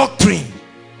the doctrine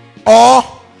or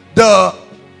the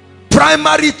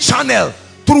primary channel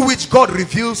through which God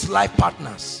reveals life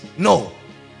partners. No.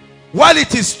 While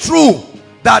it is true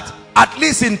that at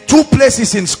least in 2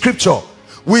 places in scripture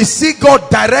we see God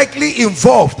directly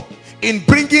involved in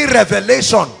bringing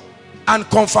revelation and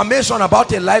confirmation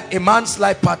about a man's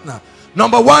life partner.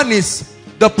 Number one is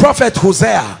the prophet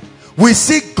Hosea. We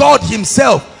see God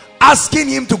himself asking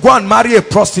him to go and marry a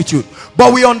prostitute,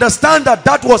 but we understand that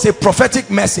that was a prophetic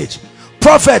message.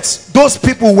 Prophets, those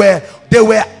people were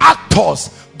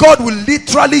actors. God will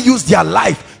literally use their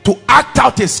life to act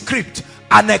out a script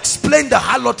and explain the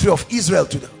harlotry of Israel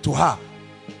to her.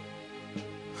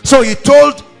 So he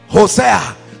told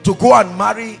Hosea to go and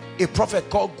marry a prophet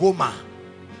called Gomer,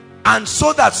 and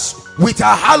so that with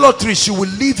her harlotry she will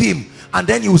leave him, and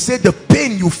then he will say, the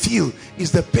pain you feel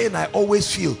is the pain I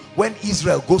always feel when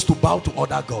Israel goes to bow to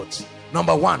other gods.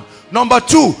 Number one. Number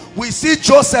two, we see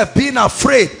Joseph being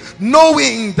afraid,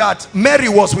 knowing that Mary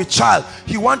was with child.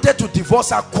 He wanted to divorce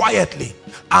her quietly,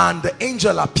 and the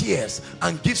angel appears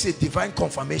and gives a divine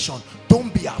confirmation.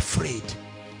 Don't be afraid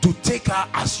to take her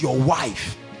as your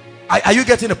wife. Are you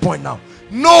getting the point now?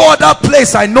 No other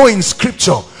place I know in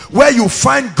scripture where you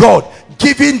find God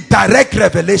giving direct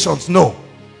revelations. No.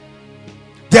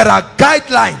 There are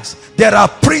guidelines, there are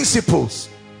principles.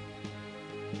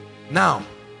 Now,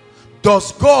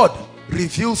 does God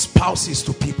reveal spouses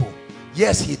to people?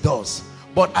 Yes, he does.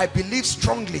 But I believe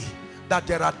strongly that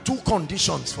there are two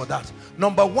conditions for that.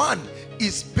 Number one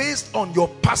is based on your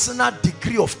personal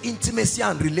degree of intimacy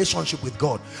and relationship with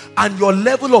God and your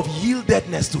level of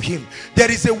yieldedness to him. There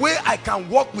is a way I can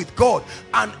walk with God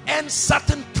and earn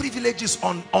certain privileges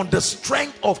on the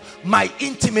strength of my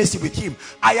intimacy with him.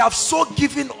 I have so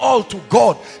given all to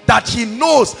God that he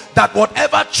knows that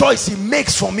whatever choice he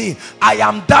makes for me, I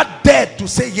am that dead to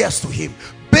say yes to him.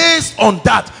 Based on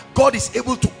that, God is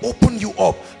able to open you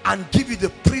up and give you the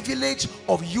privilege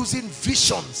of using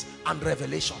visions and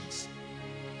revelations.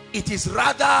 It is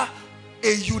rather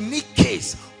a unique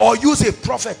case, or use a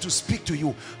prophet to speak to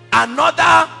you.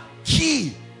 Another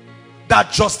key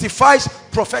that justifies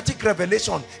prophetic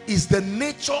revelation is the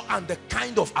nature and the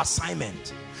kind of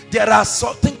assignment. There are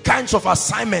certain kinds of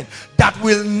assignment that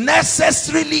will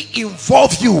necessarily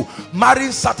involve you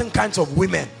marrying certain kinds of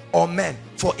women or men.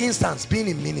 For instance, being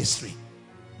in ministry.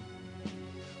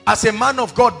 As a man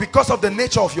of God, because of the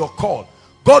nature of your call,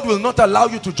 God will not allow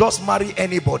you to just marry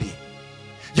anybody.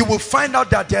 You will find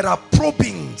out that there are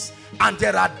probings and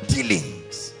there are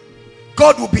dealings.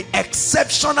 God will be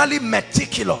exceptionally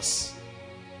meticulous.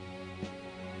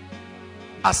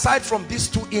 Aside from these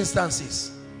two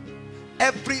instances,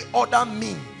 every other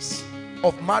means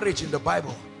of marriage in the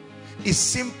Bible is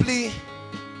simply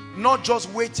not just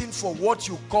waiting for what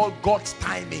you call God's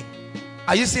timing.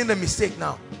 Are you seeing the mistake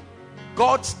now?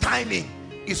 God's timing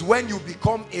is when you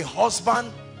become a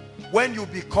husband, when you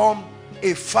become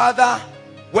a father,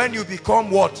 when you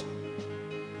become what?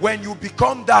 When you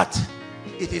become that,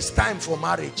 it is time for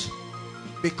marriage.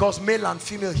 Because male and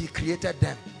female, he created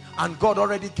them. And God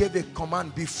already gave a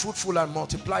command, be fruitful and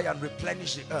multiply and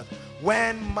replenish the earth.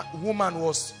 When woman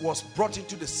was brought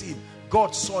into the scene,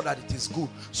 God saw that it is good.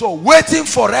 So waiting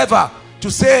forever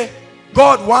to say,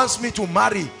 God wants me to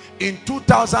marry in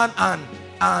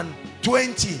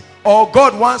 2020, or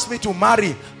God wants me to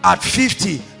marry at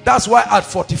 50. That's why at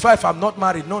 45 I'm not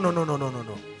married. No.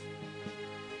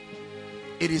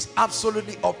 It is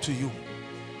absolutely up to you.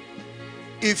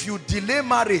 If you delay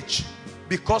marriage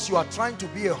because you are trying to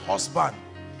be a husband,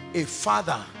 a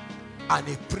father, and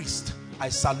a priest, I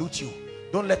salute you.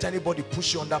 Don't let anybody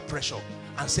push you under pressure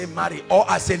and say marry. Or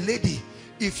as a lady,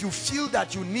 if you feel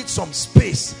that you need some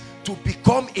space to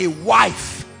become a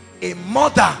wife, a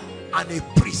mother, and a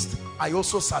priest, I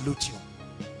also salute you.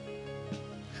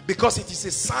 Because it is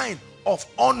a sign of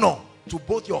honor to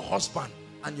both your husband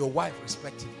and your wife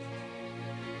respectively.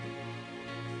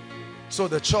 So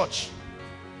the church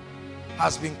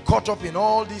has been caught up in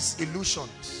all these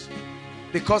illusions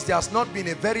because there has not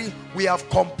been we have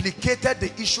complicated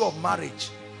the issue of marriage,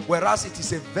 whereas it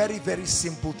is a very, very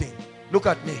simple thing. Look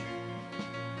at me.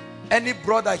 Any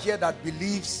brother here that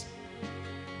believes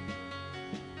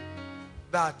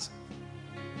that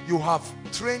you have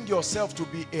trained yourself to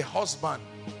be a husband,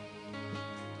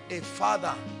 a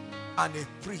father, and a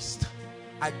priest,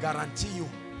 I guarantee you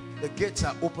the gates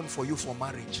are open for you for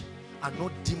marriage, and no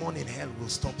demon in hell will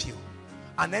stop you.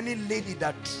 And any lady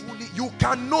that truly, you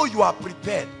can know you are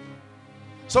prepared.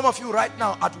 Some of you right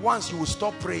now, at once you will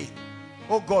stop praying,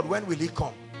 oh God, when will he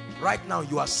come? Right now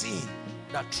you are seeing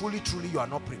that truly you are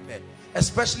not prepared,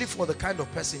 especially for the kind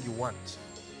of person you want.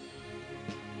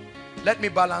 Let me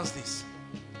balance this.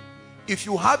 If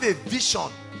you have a vision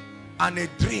and a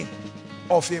dream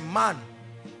of a man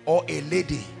or a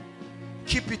lady,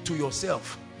 keep it to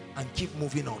yourself and keep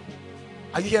moving on.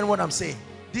 Are you hearing what I'm saying?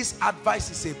 This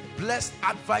advice is a blessed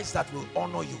advice that will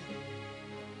honor you.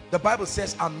 The Bible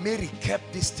says, and Mary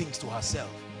kept these things to herself.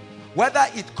 Whether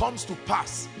it comes to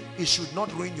pass, it should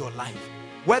not ruin your life.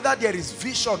 Whether there is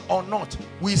vision or not,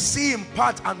 we see in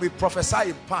part and we prophesy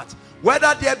in part.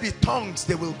 Whether there be tongues,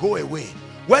 they will go away.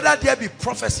 Whether there be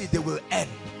prophecy, they will end.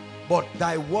 But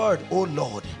thy word, O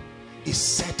Lord, is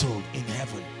settled in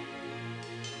heaven.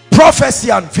 Prophecy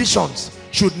and visions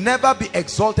should never be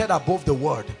exalted above the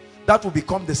word. That will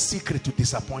become the secret to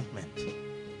disappointment.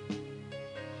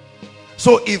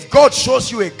 So if God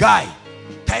shows you a guy,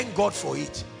 thank God for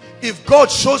it. If God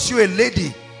shows you a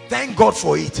lady, thank God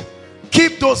for it.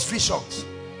 Keep those visions,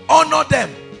 honor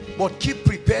them, but keep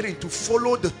preparing to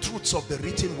follow the truths of the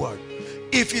written word.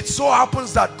 If it so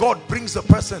happens that God brings the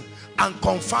person and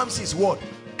confirms his word,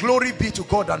 glory be to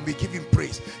God, and we give him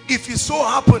praise. If it so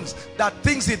happens that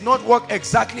things did not work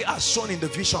exactly as shown in the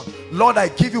vision, Lord, I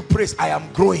give you praise, I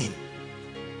am growing.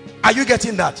 Are you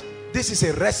getting that? This is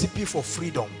a recipe for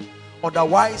freedom.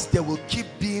 Otherwise, there will keep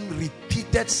being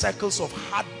repeated cycles of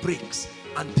heartbreaks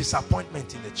and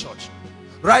disappointment in the church.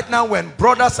 Right now, when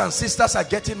brothers and sisters are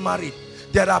getting married,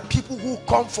 there are people who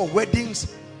come for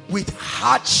weddings with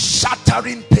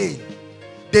heart-shattering pain.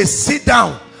 They sit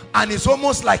down and it's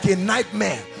almost like a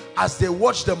nightmare as they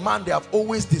watch the man they have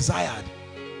always desired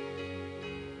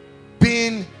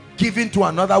being given to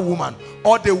another woman,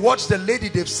 or they watch the lady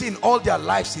they've seen all their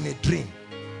lives in a dream.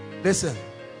 Listen,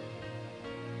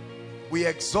 we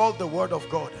exalt the word of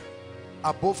God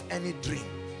above any dream,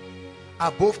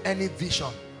 above any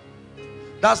vision.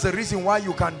 That's the reason why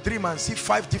you can dream and see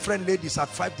 5 different ladies at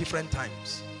 5 different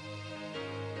times.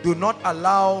 Do not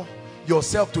allow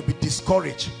yourself to be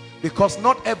discouraged, because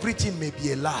not everything may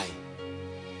be a lie.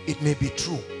 It may be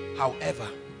true. However,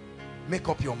 make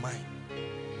up your mind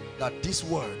that this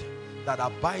word that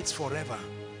abides forever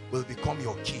will become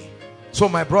your key. So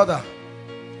my brother,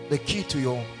 the key to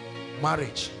your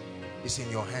marriage is in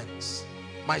your hands.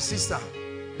 My sister,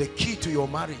 the key to your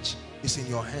marriage is in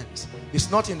your hands. It's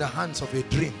not in the hands of a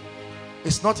dream.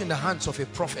 It's not in the hands of a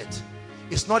prophet.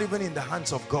 It's not even in the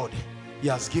hands of God. He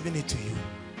has given it to you.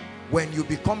 When you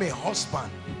become a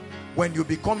husband, when you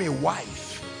become a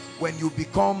wife, when you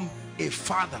become a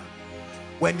father,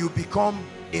 when you become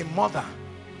a mother,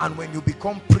 and when you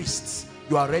become priests,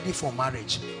 you are ready for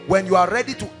marriage. When you are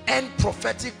ready to end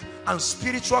prophetic and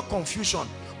spiritual confusion,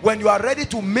 when you are ready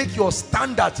to make your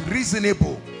standards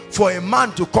reasonable for a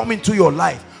man to come into your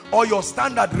life, or your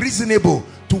standard reasonable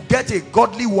to get a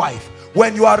godly wife,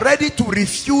 when you are ready to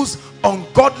refuse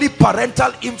ungodly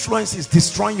parental influences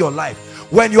destroying your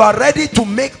life, when you are ready to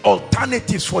make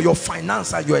alternatives for your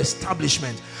finance and your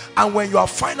establishment, and when you are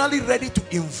finally ready to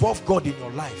involve God in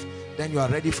your life, then you are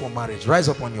ready for marriage. Rise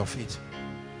up on your feet.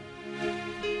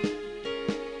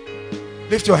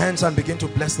 Lift your hands and begin to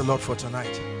bless the Lord for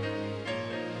tonight.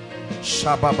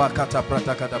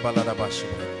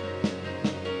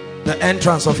 The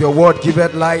entrance of your word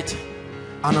giveth light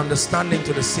and understanding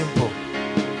to the simple.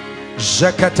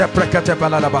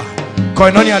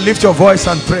 Koinonia, lift your voice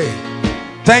and pray.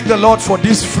 Thank the Lord for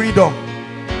this freedom.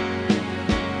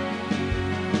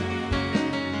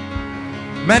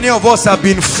 Many of us have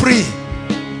been free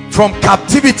from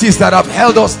captivities that have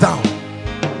held us down,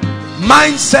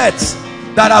 mindsets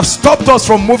that have stopped us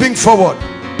from moving forward.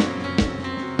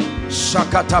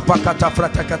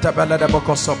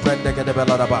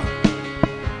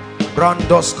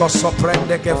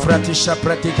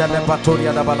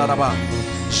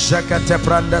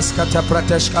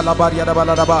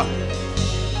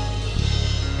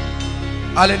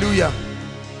 Hallelujah.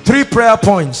 3 prayer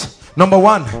points. Number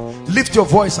 1, lift your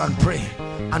voice and pray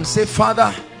and say,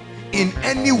 Father, in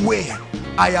any way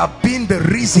I have been the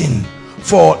reason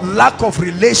for lack of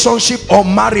relationship or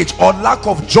marriage, or lack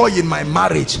of joy in my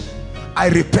marriage, I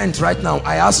repent right now.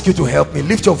 I ask you to help me.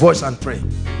 Lift your voice and pray.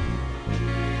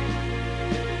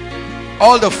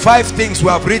 All the 5 things we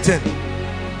have written.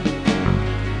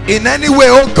 In any way,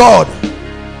 oh God,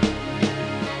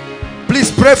 please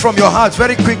pray from your heart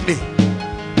very quickly.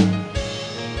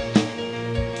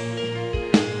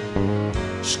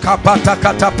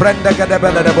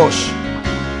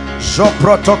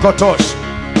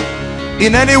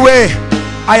 In any way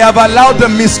I have allowed the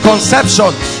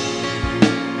misconceptions,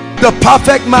 the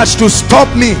perfect match, to stop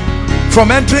me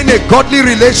from entering a godly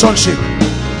relationship.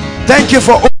 Thank you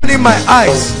for opening my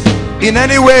eyes. In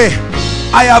any way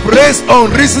I have raised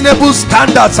unreasonable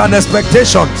standards and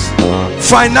expectations,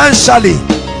 financially,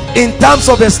 in terms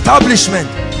of establishment,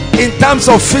 in terms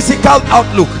of physical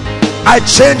outlook. I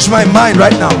change my mind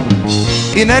right now.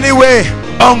 In any way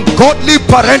ungodly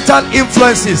parental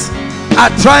influences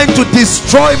are trying to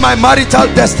destroy my marital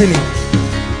destiny,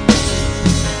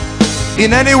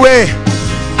 in any way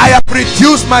I have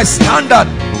reduced my standard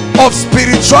of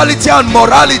spirituality and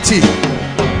morality,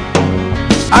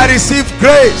 I receive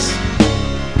grace.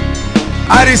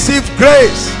 I receive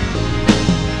grace.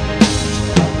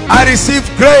 I receive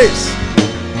grace.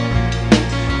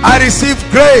 I receive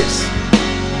grace.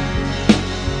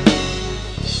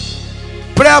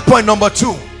 Prayer point number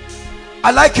 2.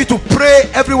 I'd like you to pray,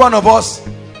 every one of us,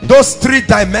 those 3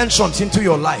 dimensions into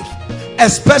your life,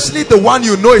 especially the one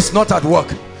you know is not at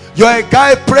work. You're a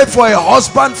guy, pray for a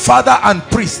husband, father and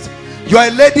priest. You're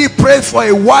a lady, pray for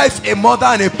a wife, a mother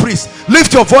and a priest.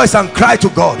 Lift your voice and cry to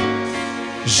God.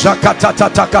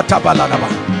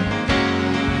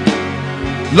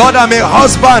 Lord, I'm a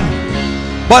husband,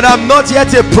 but I'm not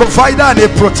yet a provider and a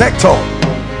protector.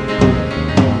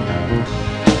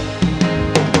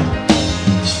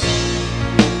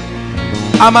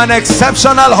 I'm an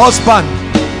exceptional husband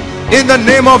in the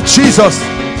name of Jesus.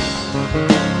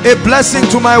 A blessing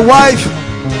to my wife.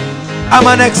 I'm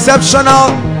an exceptional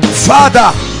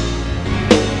father.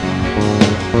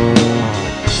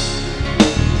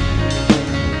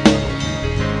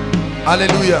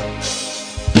 Hallelujah.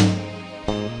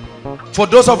 For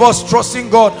those of us trusting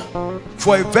God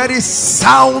for a very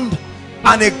sound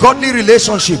and a godly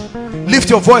relationship,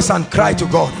 lift your voice and cry to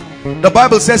God. The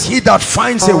Bible says, he that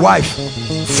finds a wife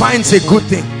finds a good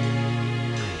thing.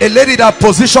 A lady that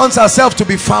positions herself to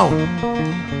be found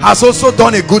has also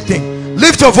done a good thing.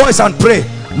 Lift your voice and pray.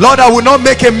 Lord, I will not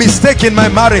make a mistake in my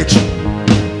marriage.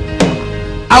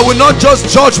 I will not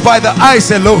just judge by the eyes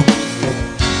alone.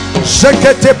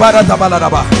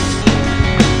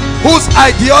 Whose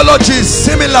ideology is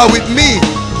similar with me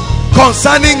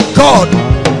concerning God.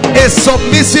 A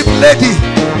submissive lady,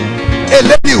 a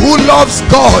lady who loves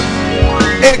God,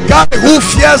 a guy who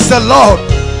fears the Lord,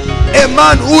 a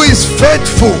man who is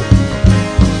faithful.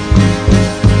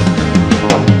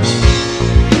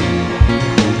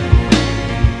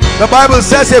 The Bible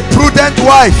says a prudent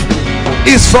wife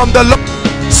is from the Lord.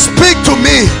 Speak to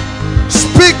me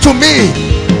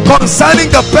concerning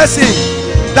the person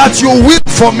that you will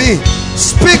for me.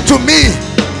 Speak to me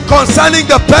concerning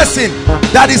the person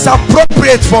that is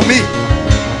appropriate for me.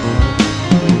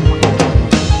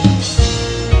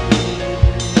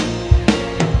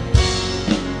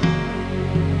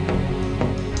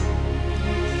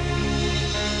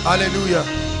 Hallelujah.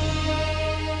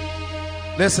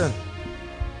 Listen,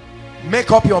 make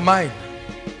up your mind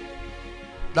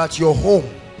that your home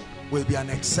will be an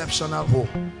exceptional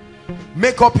home.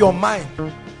 Make up your mind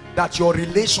that your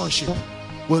relationship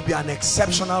will be an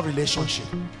exceptional relationship.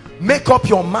 Make up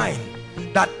your mind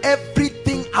that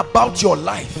everything about your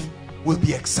life will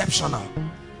be exceptional.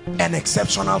 An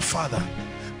exceptional father,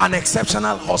 an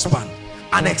exceptional husband,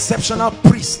 an exceptional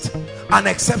priest, an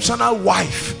exceptional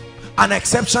wife, an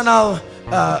exceptional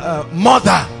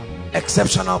mother,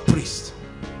 exceptional priest.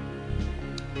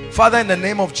 Father, in the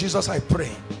name of Jesus, I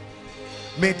pray,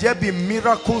 may there be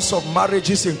miracles of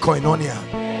marriages in Koinonia.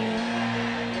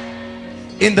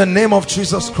 In the name of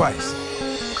Jesus Christ,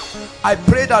 I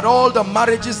pray that all the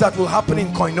marriages that will happen in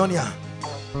Koinonia,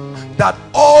 that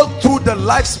all through the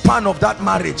lifespan of that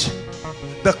marriage,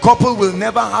 the couple will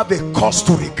never have a cause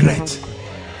to regret.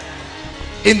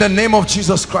 In the name of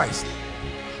Jesus Christ.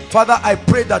 Father, I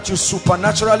pray that you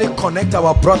supernaturally connect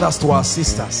our brothers to our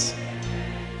sisters.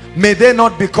 May they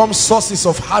not become sources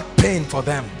of heart pain for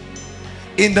them.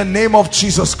 In the name of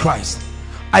Jesus Christ.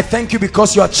 I thank you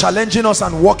because you are challenging us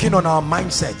and working on our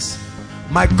mindsets.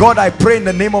 My God, I pray in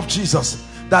the name of Jesus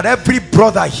that every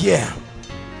brother here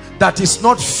that is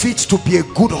not fit to be a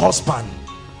good husband,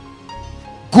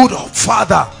 good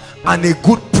father and a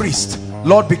good priest,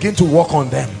 Lord, begin to work on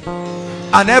them.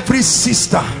 And every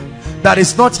sister that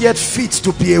is not yet fit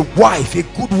to be a wife, a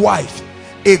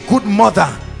good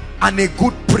mother and a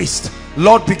good priest,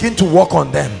 Lord, begin to work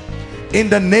on them. In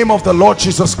the name of the Lord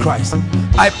Jesus Christ,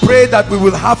 I pray that we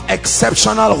will have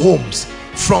exceptional homes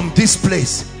from this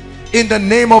place. In the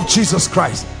name of Jesus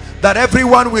Christ, that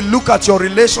everyone will look at your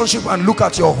relationship and look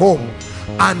at your home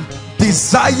and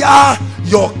desire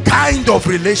your kind of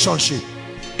relationship.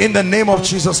 In the name of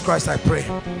Jesus Christ, I pray.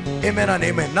 Amen and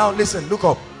amen. Now listen, look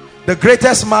up. The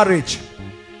greatest marriage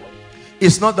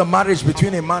is not the marriage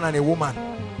between a man and a woman.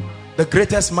 The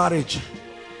greatest marriage,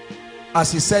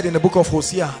 as he said in the book of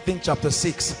Hosea, I think chapter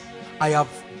 6, I have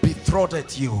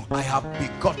betrothed you, I have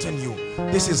begotten you.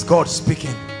 This is God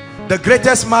speaking. The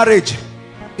greatest marriage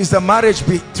is the marriage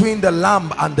between the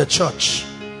Lamb and the church.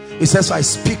 It says, I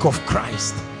speak of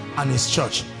Christ and his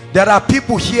church. There are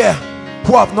people here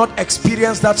who have not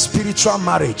experienced that spiritual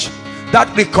marriage, that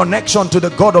reconnection to the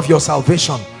God of your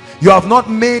salvation. You have not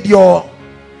made your,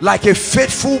 like a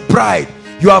faithful bride,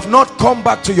 You have not come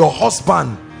back to your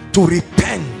husband to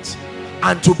repent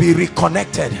and to be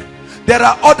reconnected. There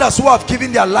are others who have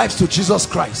given their lives to Jesus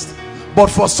Christ, but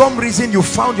for some reason you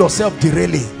found yourself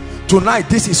derailing. Tonight,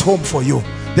 this is home for you.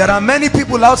 There are many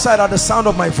people outside at the sound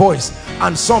of my voice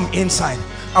and some inside.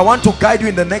 I want to guide you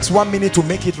in the next 1 minute to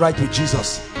make it right with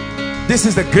Jesus. This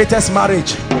is the greatest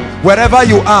marriage. Wherever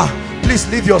you are, please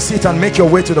leave your seat and make your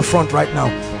way to the front right now.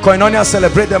 Koinonia,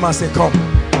 celebrate them as they come.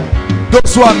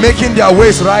 Those who are making their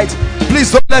ways right,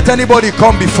 please don't let anybody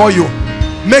come before you.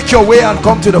 Make your way and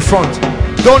come to the front.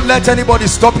 Don't let anybody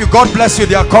stop you. God bless you.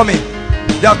 They are coming.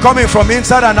 They are coming from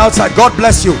inside and outside. God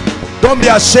bless you. Don't be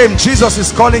ashamed. Jesus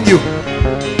is calling you.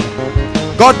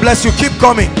 God bless you. Keep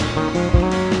coming.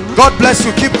 God bless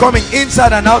you. Keep coming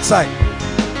inside and outside.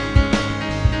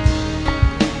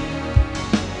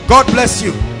 God bless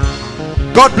you.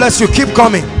 God bless you. Keep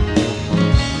coming.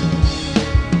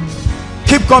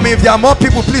 Keep coming. If there are more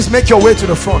people, please make your way to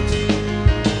the front.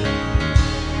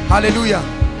 Hallelujah.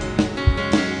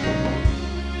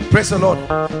 Praise the Lord.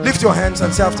 Lift your hands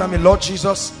and say after me, Lord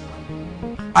Jesus,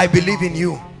 I believe in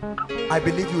you. I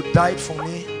believe you died for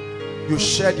me. You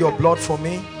shed your blood for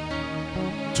me.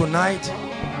 Tonight,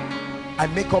 I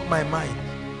make up my mind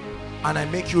and I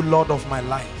make you Lord of my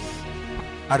life.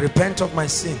 I repent of my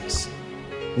sins.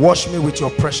 Wash me with your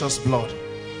precious blood.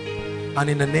 And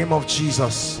in the name of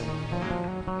Jesus,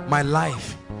 my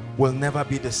life will never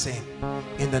be the same.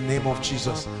 In the name of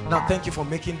Jesus. Now, thank you for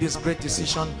making this great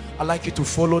decision. I'd like you to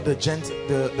follow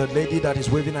the lady that is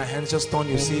waving her hands. Just turn,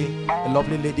 you see a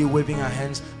lovely lady waving her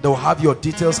hands. They'll have your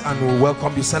details and will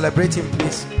welcome you. Celebrate him,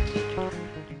 please.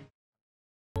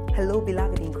 Hello,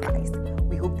 beloved in Christ.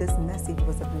 We hope this message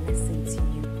was a blessing to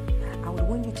you. I would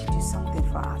want you to do something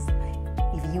for us.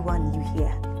 If you are new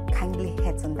here, kindly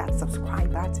hit on that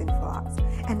subscribe button for us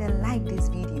and then like this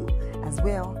video as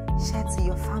well. Share to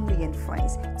your family and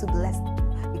friends to bless them,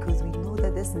 because we know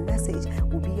that this message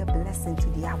will be a blessing to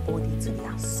their body, to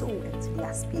their soul, and to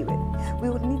their spirit. We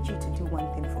would need you to do one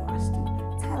thing for us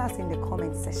too. Tell us in the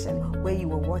comment section where you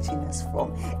were watching us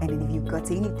from, and then if you've got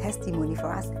any testimony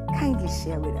for us, kindly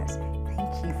share with us.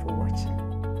 Thank you for watching.